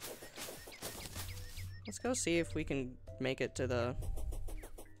 Let's go see if we can make it to the...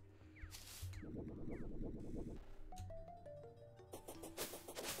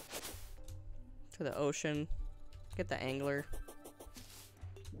 ocean Get the angler.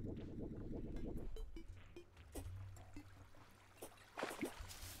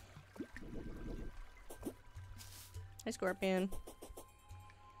 Hey, scorpion.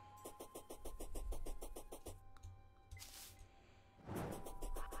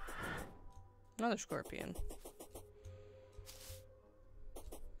 Another scorpion.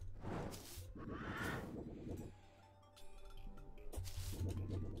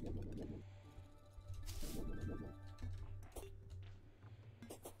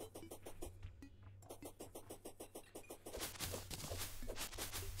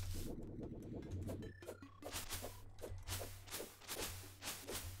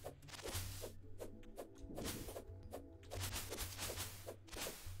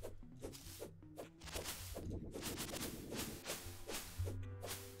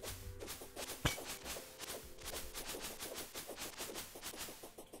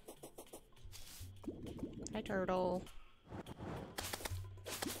 Hi, turtle.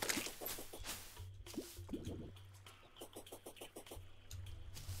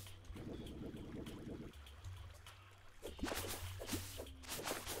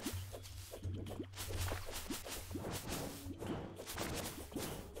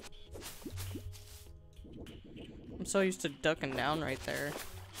 I'm so used to ducking down right there.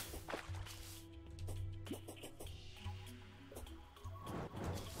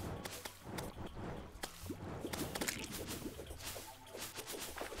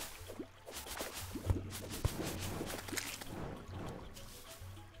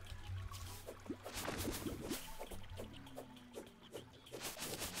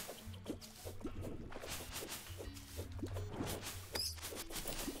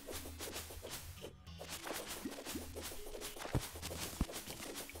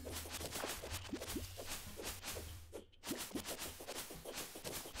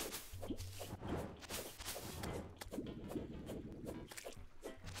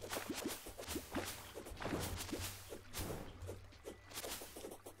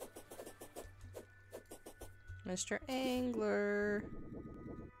 Mr. Angler.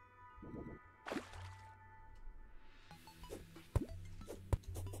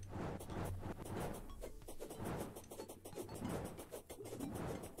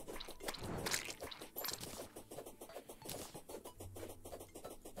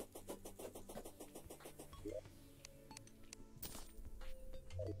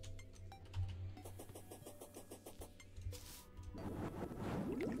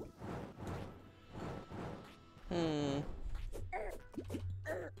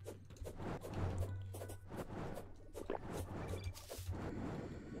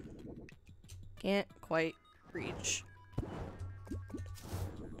 Can't quite reach.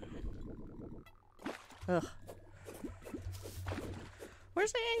 Ugh.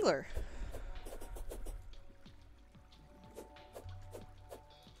 Where's the angler?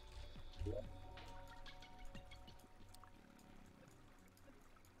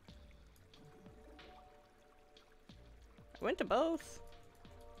 I went to both.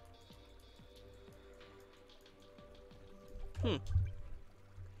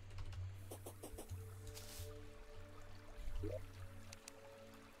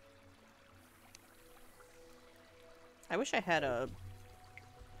 I wish I had a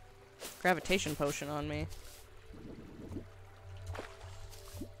gravitation potion on me.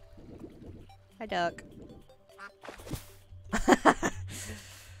 Hi, duck.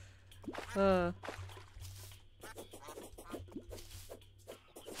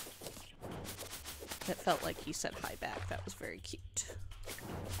 It felt like he said hi back. That was very cute.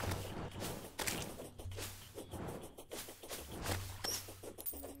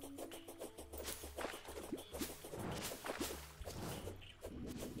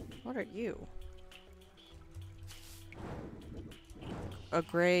 What are you? A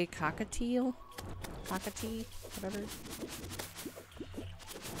gray cockatiel? Cockatee? Whatever.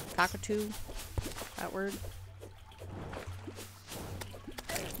 Cockatoo? That word?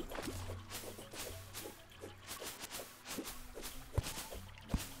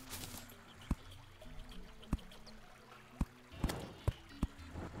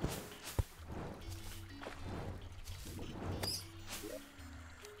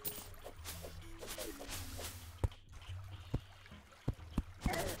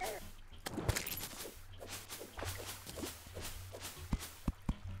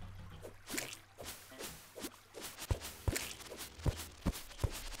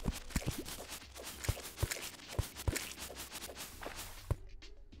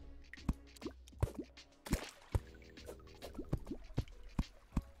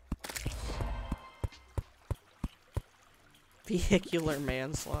 Vehicular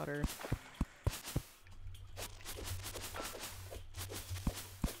manslaughter.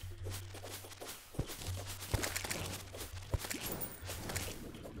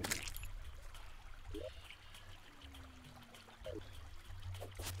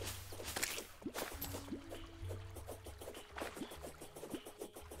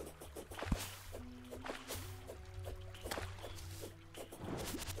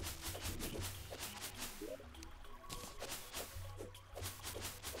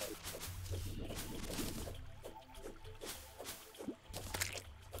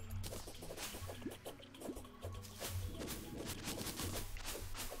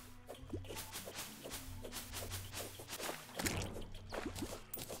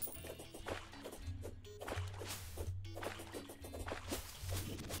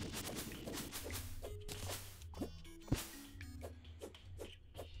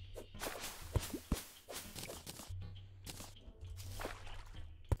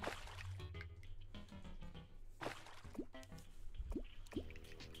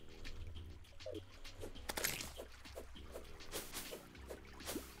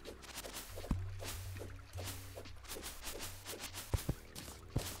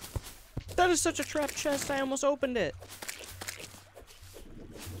 That is such a trap chest, I almost opened it.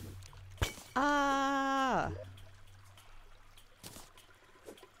 Ah!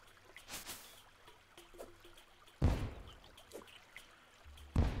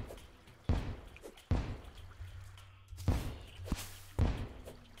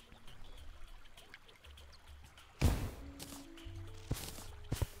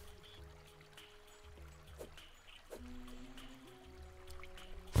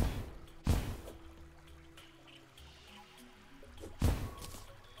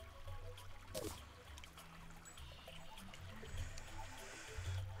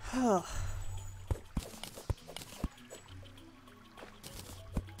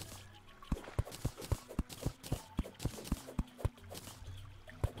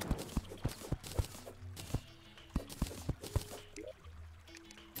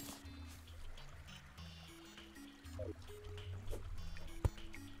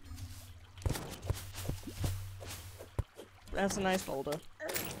 That's a nice boulder.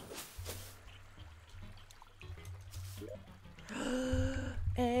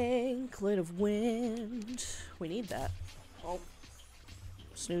 Anklet of wind. We need that. Oh.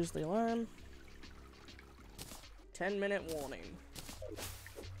 Snooze the alarm. 10-minute warning.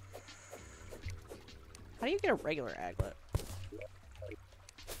 How do you get a regular aglet?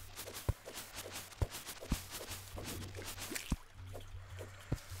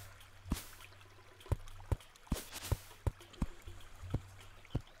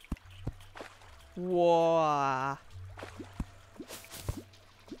 Whoa.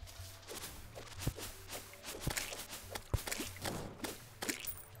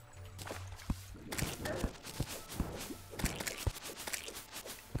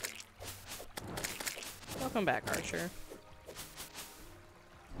 Welcome back, Archer.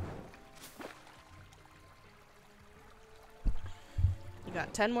 You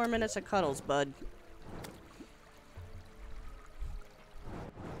got 10 more minutes of cuddles, bud.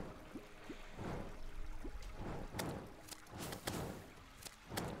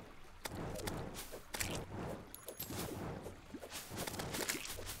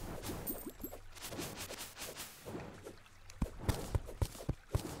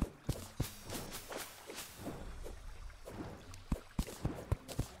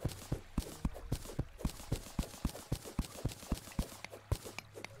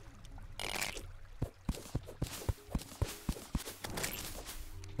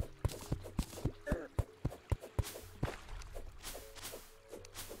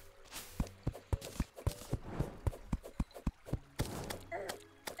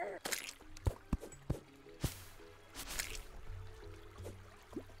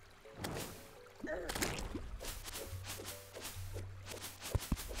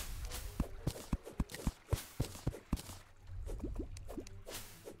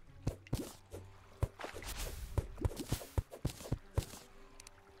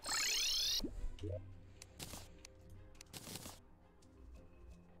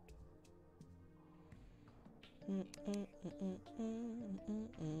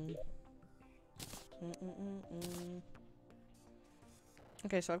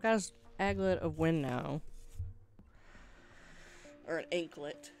 Okay, so I've got an aglet of wind now. Or an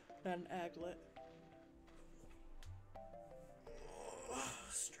anklet, not an aglet. Oh,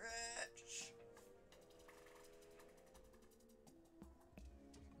 stretch.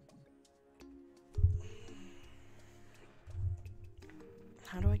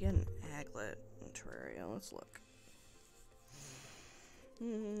 How do I get an aglet in Terraria? Let's look.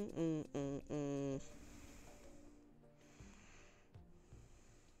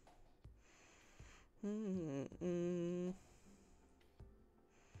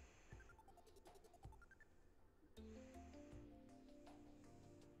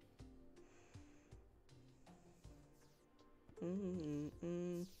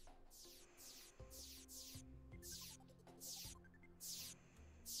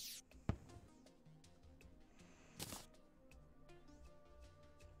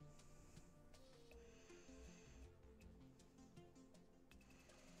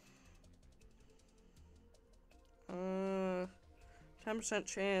 Uh, 10%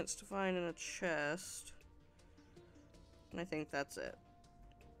 chance to find in a chest. And I think that's it.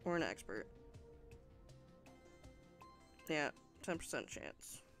 Or an expert. Yeah, 10%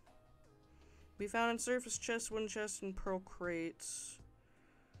 chance. Be found in surface chests, wooden chests, and pearl crates.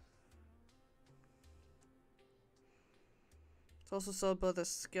 It's also sold by the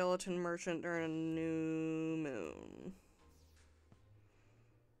skeleton merchant during a new moon.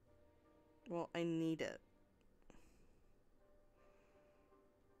 Well, I need it.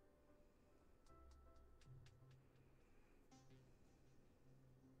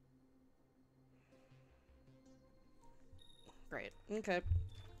 right. Okay.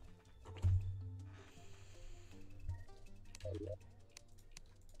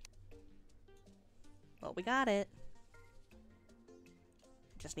 Well, we got it.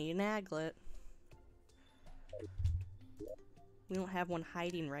 Just need an aglet. We don't have one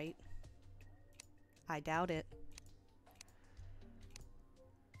hiding, right? I doubt it.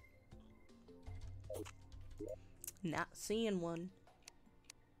 Not seeing one.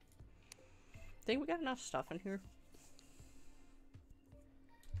 Think we got enough stuff in here?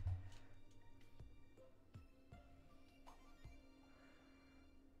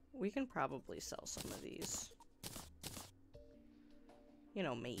 We can probably sell some of these. You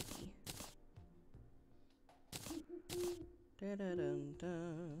know, maybe.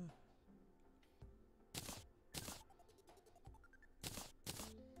 Da-da-dum-dum.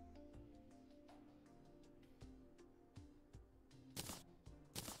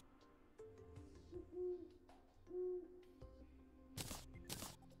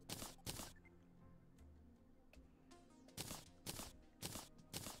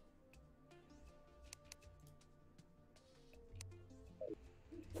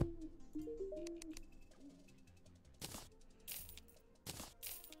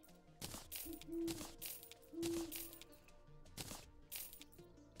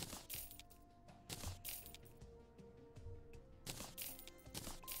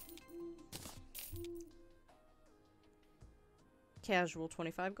 Casual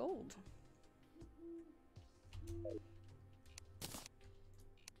 25 gold.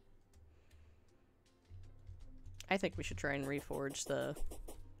 I think we should try and reforge the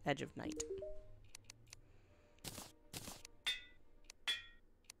Edge of Night.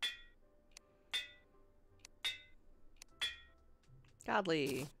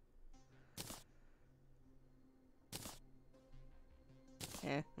 Godly.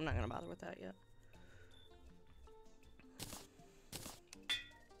 I'm not gonna bother with that yet.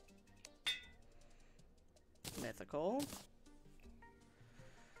 Mythical.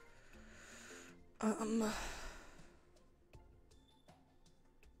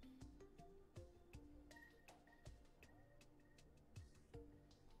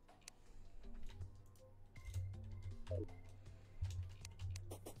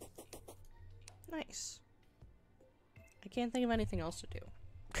 Nice. I can't think of anything else to do.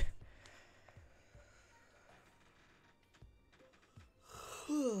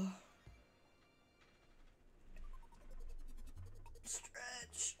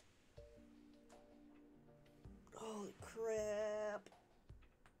 Stretch. Holy crap.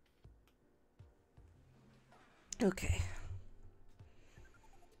 Okay.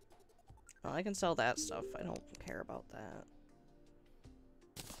 Well, I can sell that stuff. I don't care about that.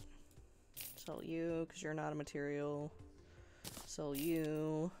 Sell you, because you're not a material. Sell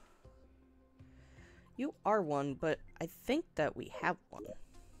you. You are one, but I think that we have one.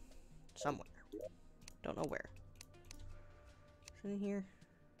 Somewhere. Don't know where. Is it in here?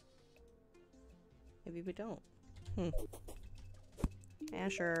 Maybe we don't.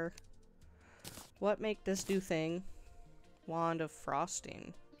 Asher. What make this do thing? Wand of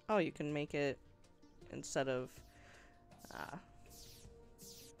frosting. Oh, you can make it instead of...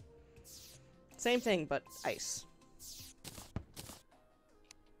 same thing, but ice.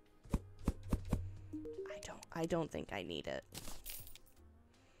 I don't think I need it.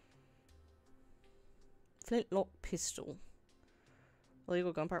 Flintlock pistol.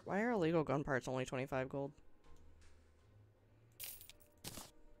 Illegal gun part. Why are illegal gun parts only 25 gold?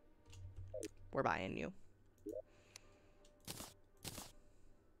 We're buying you.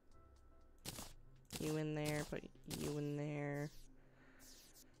 You in there, put you in there.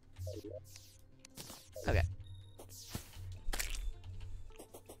 Okay.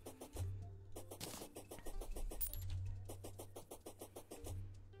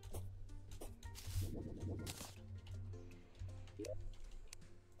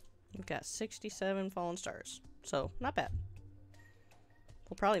 We've got 67 fallen stars, so not bad.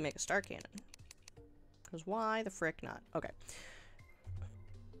 We'll probably make a star cannon. Because why the frick not? Okay.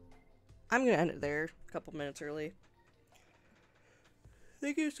 I'm gonna end it there, a couple minutes early.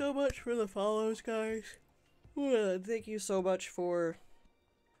 Thank you so much for the follows, guys. Thank you so much for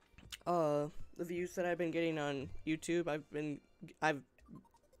the views that I've been getting on YouTube. I've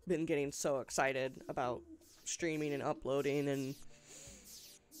been getting so excited about streaming and uploading, and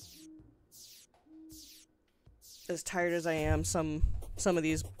as tired as I am some of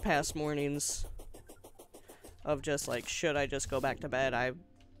these past mornings of just like, should I just go back to bed? I've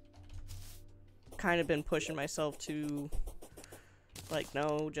kind of been pushing myself to like,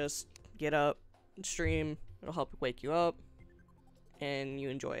 no, just get up and stream. It'll help wake you up and you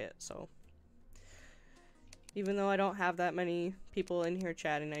enjoy it. So Even though I don't have that many people in here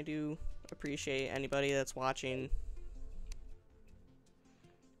chatting, I do appreciate anybody that's watching.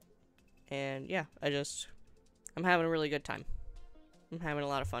 And yeah, I'm having a really good time. I'm having a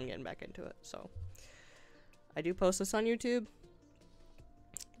lot of fun getting back into it, so. I do post this on YouTube.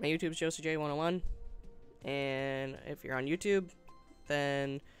 My YouTube's JosieJ101. And if you're on YouTube,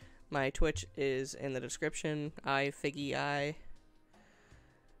 then my Twitch is in the description. Figgy.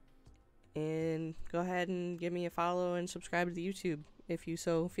 And go ahead and give me a follow and subscribe to the YouTube if you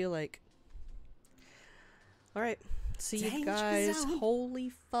so feel like. Alright. See you guys. Zone. Holy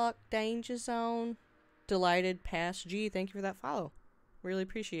fuck, Danger Zone. Delighted Past G. Thank you for that follow. Really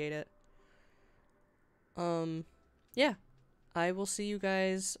appreciate it. Yeah. I will see you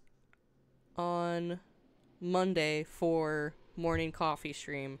guys on Monday for morning coffee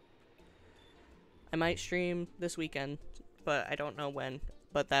stream. I might stream this weekend, but I don't know when.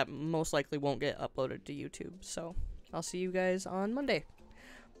 But that most likely won't get uploaded to YouTube. So I'll see you guys on Monday.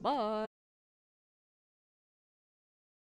 Bye.